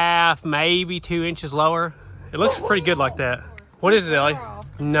 inches, maybe 2 inches lower. It looks pretty good like that. What is it, Ellie?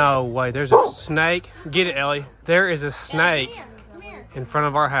 No way, there's a snake. Get it, Ellie. There is a snake in front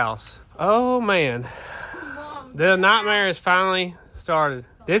of our house. Oh man, the nightmare has finally started.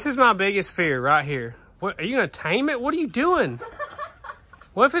 This is my biggest fear right here. What, are you gonna tame it? What are you doing?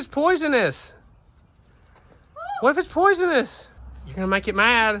 What if it's poisonous? What if it's poisonous? You're gonna make it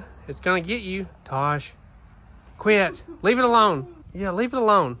mad. It's gonna get you. Tosh, quit. Leave it alone. Yeah, leave it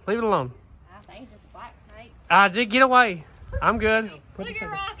alone. Leave it alone. I think it's just a black snake. I did get away. I'm good. Look at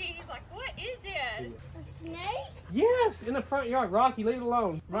Rocky. He's like, what is this? A snake? Yes, in the front yard. Rocky, leave it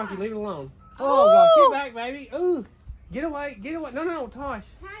alone. Rocky, leave it alone. Oh, God. Get back, baby. Ooh. Get away. Get away. No, no, Tosh.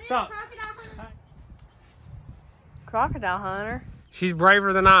 Stop. Crocodile hunter. She's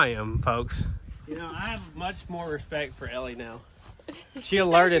braver than I am, folks. You know, I have much more respect for Ellie now. She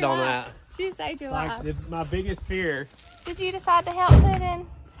alerted on that. She saved your life. Like, my biggest fear. Did you decide to help Puddin?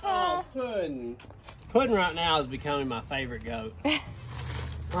 Oh, Puddin. Puddin right now is becoming my favorite goat. All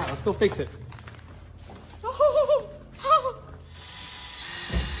right, let's go fix it.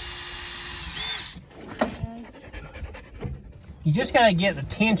 You just gotta get the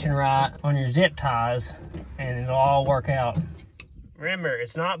tension right on your zip ties and it'll all work out. Remember,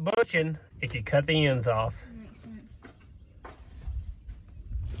 it's not butching if you cut the ends off.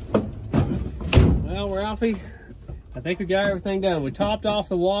 Well, Ralphie, I think we got everything done. We topped off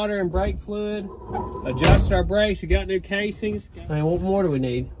the water and brake fluid, adjusted our brakes, we got new casings. I mean, what more do we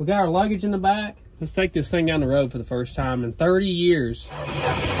need? We got our luggage in the back. Let's take this thing down the road for the first time in 30 years.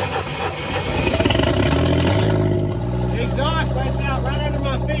 The exhaust lets out right under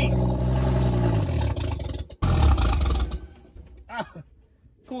my feet.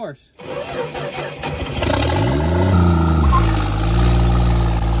 Of course.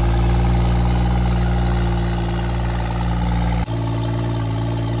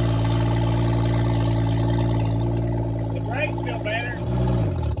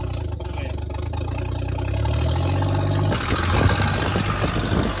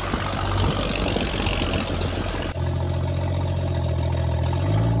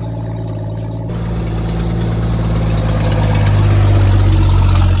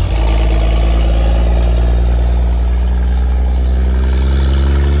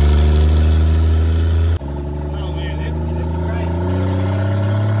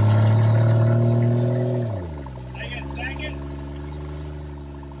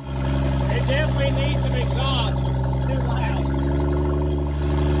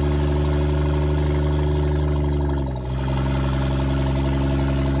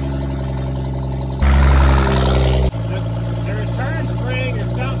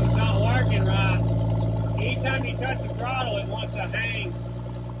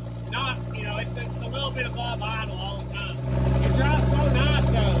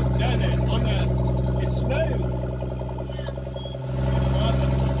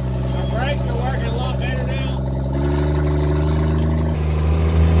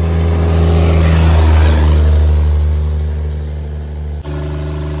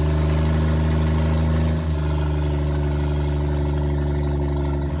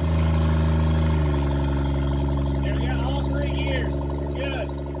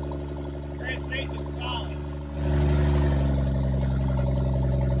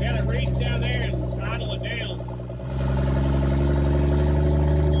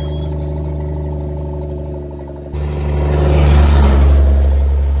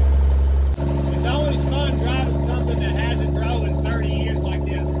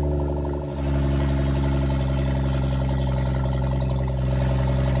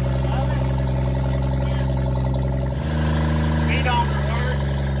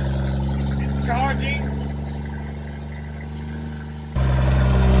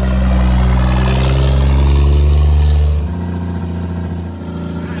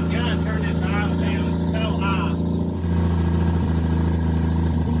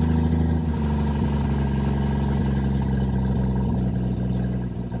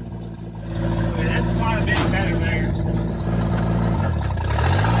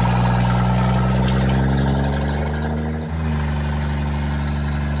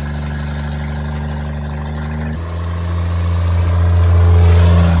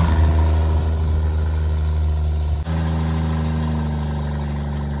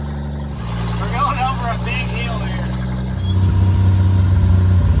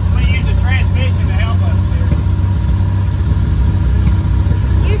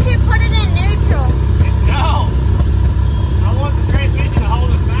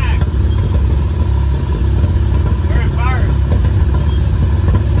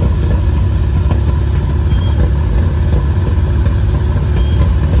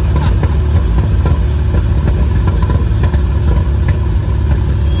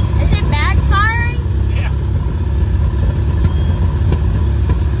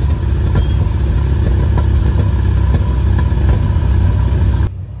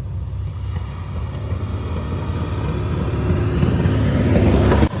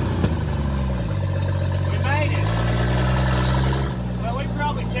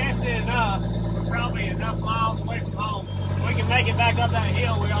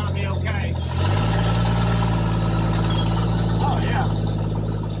 we ought to be okay. Oh yeah.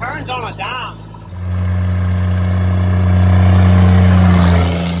 Turns on a dime.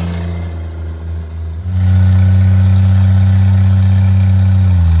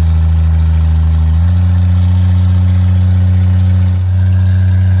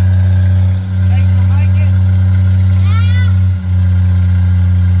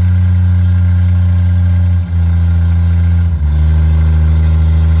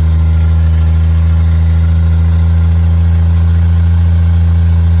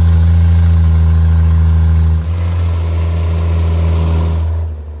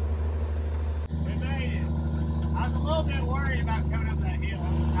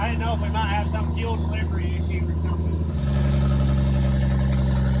 I didn't know if we might have some fuel delivery issue or something.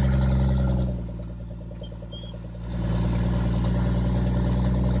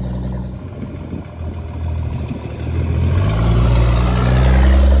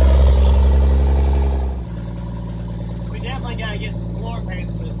 We definitely got to get some floor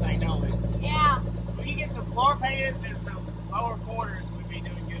pans for this thing, don't we? Yeah. If we can get some floor pans and some lower quarters, we'd be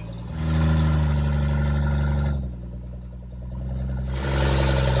doing good.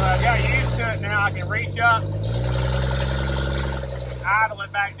 I got used to it now. I can reach up, idle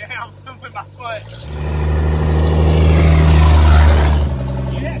it back down with my foot.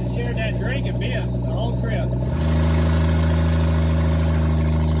 You haven't shared that drink a bit the whole trip.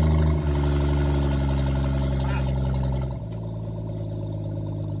 Wow.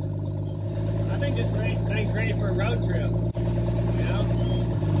 I think this thing's ready for a road trip. You know,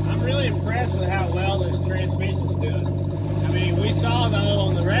 I'm really impressed with how well this transmission's doing. I mean, we saw though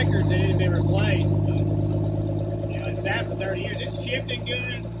on the records it had been replaced, but you know, it sat for 30 years. It's shifted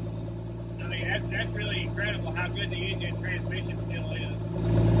good. I mean, that's really incredible how good the engine transmission still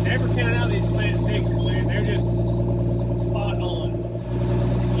is. Never count out these slant sixes, man. They're just spot on.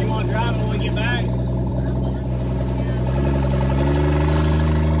 You want to drive it when we get back?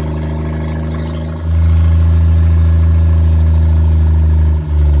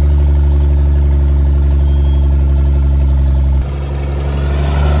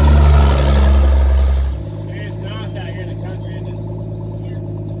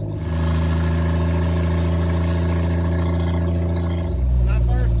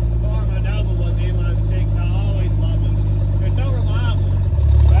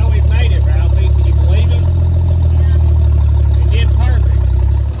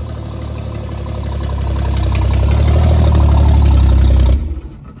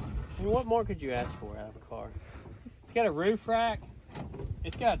 What more could you ask for out of a car? It's got a roof rack.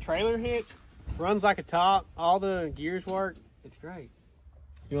 It's got a trailer hitch. Runs like a top. All the gears work. It's great.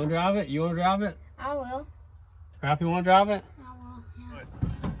 You want to drive it? You want to drive it? I will. Ralph, you want to drive it? I will, yeah.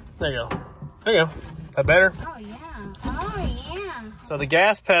 There you go. There you go. That better? Oh, yeah. Oh, yeah. So the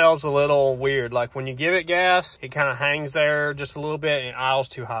gas pedal's a little weird. Like when you give it gas, it kind of hangs there just a little bit and it idles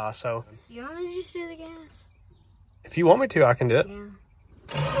too high. So You want to just do the gas? if you want me to, I can do it. Yeah.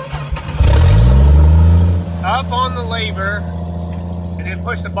 Up on the lever and then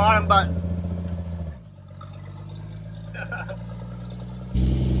push the bottom button.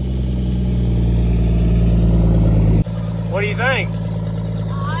 What do you think?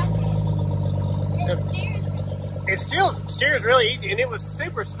 It steers me. It still steers really easy and it was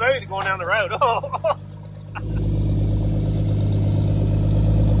super smooth going down the road. Oh.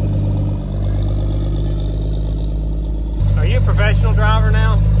 Are you a professional driver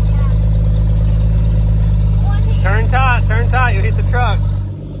now? Turn tight, you'll hit the truck.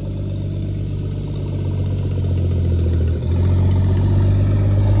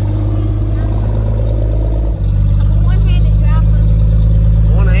 I'm a one-handed driver.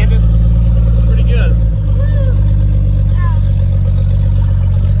 One-handed? That's pretty good.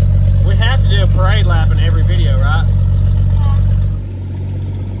 We have to do a parade lap in every video, right?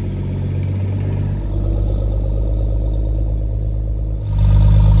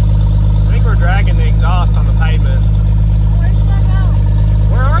 I think we're dragging the exhaust on the pavement. Where should I go?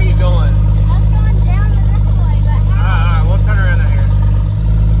 Where are you going? I was going down the this way, but Alright, we'll turn around here.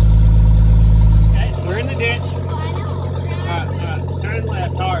 Okay, we're in the ditch. I know. Alright, turn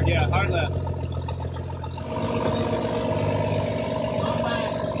left, hard, yeah, hard left.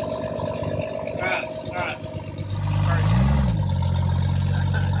 Alright.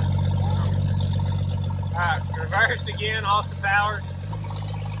 Alright, reverse again, Austin Powers.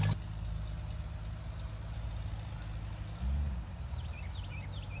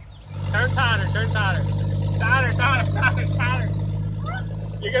 Turn tighter. Tighter.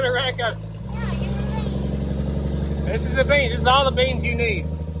 You're gonna wreck us. Yeah, get the thing. This is the bean. This is all the beans you need.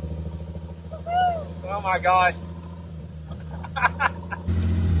 Oh my gosh.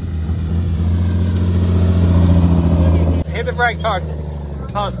 the brakes hard.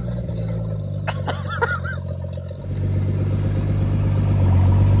 Hold. It's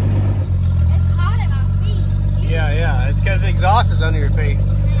hot at my feet. Yeah. It's because the exhaust is under your feet.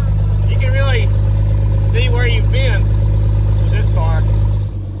 You can really see where you've been with this car.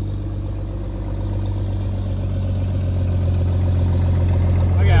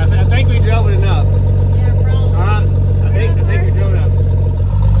 Okay, I think we drove it enough. Yeah, probably. I think we drove it enough.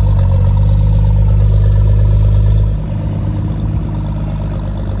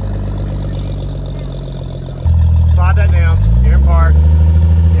 Slide that down. You're in park.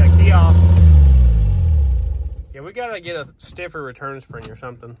 Yeah, key off. Yeah, we gotta get a stiffer return spring or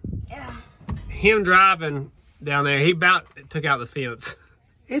something. Yeah. Him driving down there, he about took out the fence.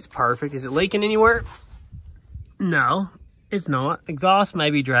 It's perfect. Is it leaking anywhere? No, it's not. Exhaust may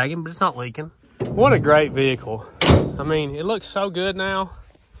be dragging, but it's not leaking. What a great vehicle. I mean, it looks so good now.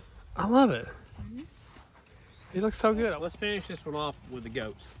 I love it. It looks so good. Let's finish this one off with the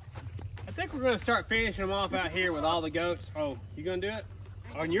goats. I think we're gonna start finishing them off out here with all the goats. Oh, you gonna do it?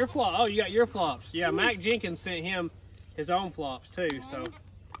 On your flop. Oh, you got your flops. Yeah, Mac Jenkins sent him his own flops too. So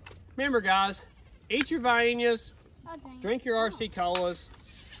remember, guys, eat your Viennas, drink your RC colas.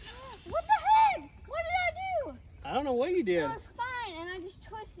 What the heck? What did I do? I don't know what you did. It was fine, and I just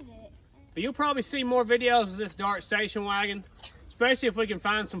twisted it. But you'll probably see more videos of this Dart station wagon, especially if we can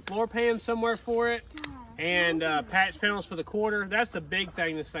find some floor pans somewhere for it and patch panels for the quarter. That's the big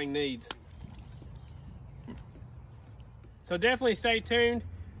thing this thing needs. So definitely stay tuned.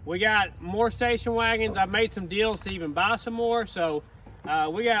 We got more station wagons. I've made some deals to even buy some more. So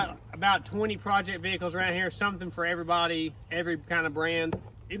we got about 20 project vehicles around here, something for everybody, every kind of brand.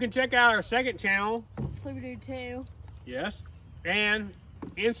 You can check out our second channel. Sleepy Dude 2. Yes. And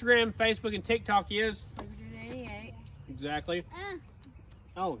Instagram, Facebook, and TikTok is? Sleepy Dude 88. Exactly.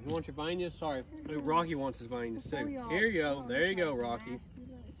 Oh, you want your Viennas? Sorry. Rocky wants his Viennas too. Here you go. There you go, Rocky.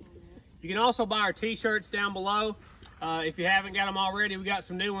 You can also buy our t-shirts down below. If you haven't got them already, we got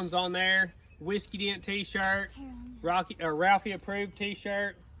some new ones on there. Whiskey Dent t-shirt, Ralphie approved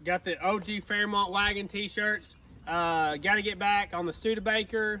t-shirt. Got the OG Fairmont wagon t-shirts. Got to get back on the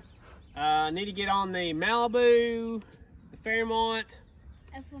Studebaker. Need to get on the Malibu, the Fairmont.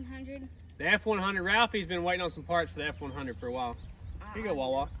 F100. The F100. Ralphie's been waiting on some parts for the F100 for a while. Here you go,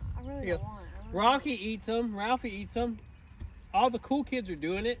 Wawa. I really don't want it. Rocky eats them. Ralphie eats them. All the cool kids are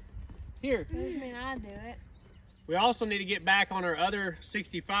doing it. Here. Doesn't mean I do it. We also need to get back on our other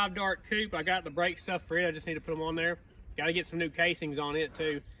 65 Dart coupe. I got the brake stuff for it. I just need to put them on there. Got to get some new casings on it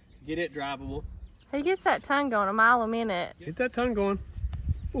too to get it drivable. He gets that tongue going a mile a minute. Get that tongue going.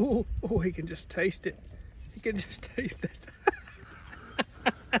 Oh, he can just taste it. He can just taste this.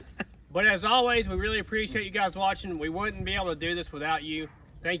 But as always, we really appreciate you guys watching. We wouldn't be able to do this without you.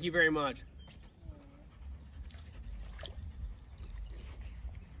 Thank you very much.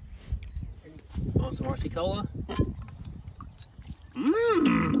 Want some RC Cola?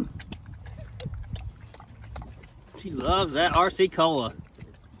 Mmm. She loves that RC Cola.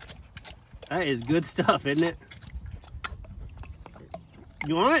 That is good stuff, isn't it?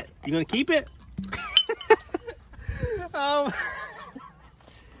 You want it? You gonna keep it?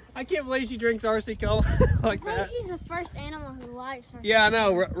 I can't believe she drinks RC Cola like that. She's the first animal who likes her. Yeah, I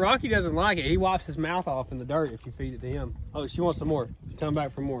know. Rocky doesn't like it. He wipes his mouth off in the dirt if you feed it to him. Oh, she wants some more. She's coming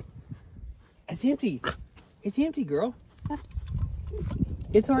back for more. It's empty. It's empty, girl.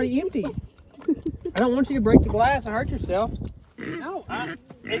 It's already empty. I don't want you to break the glass and hurt yourself. No,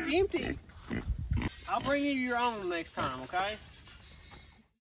 it's empty. I'll bring you your own next time, okay?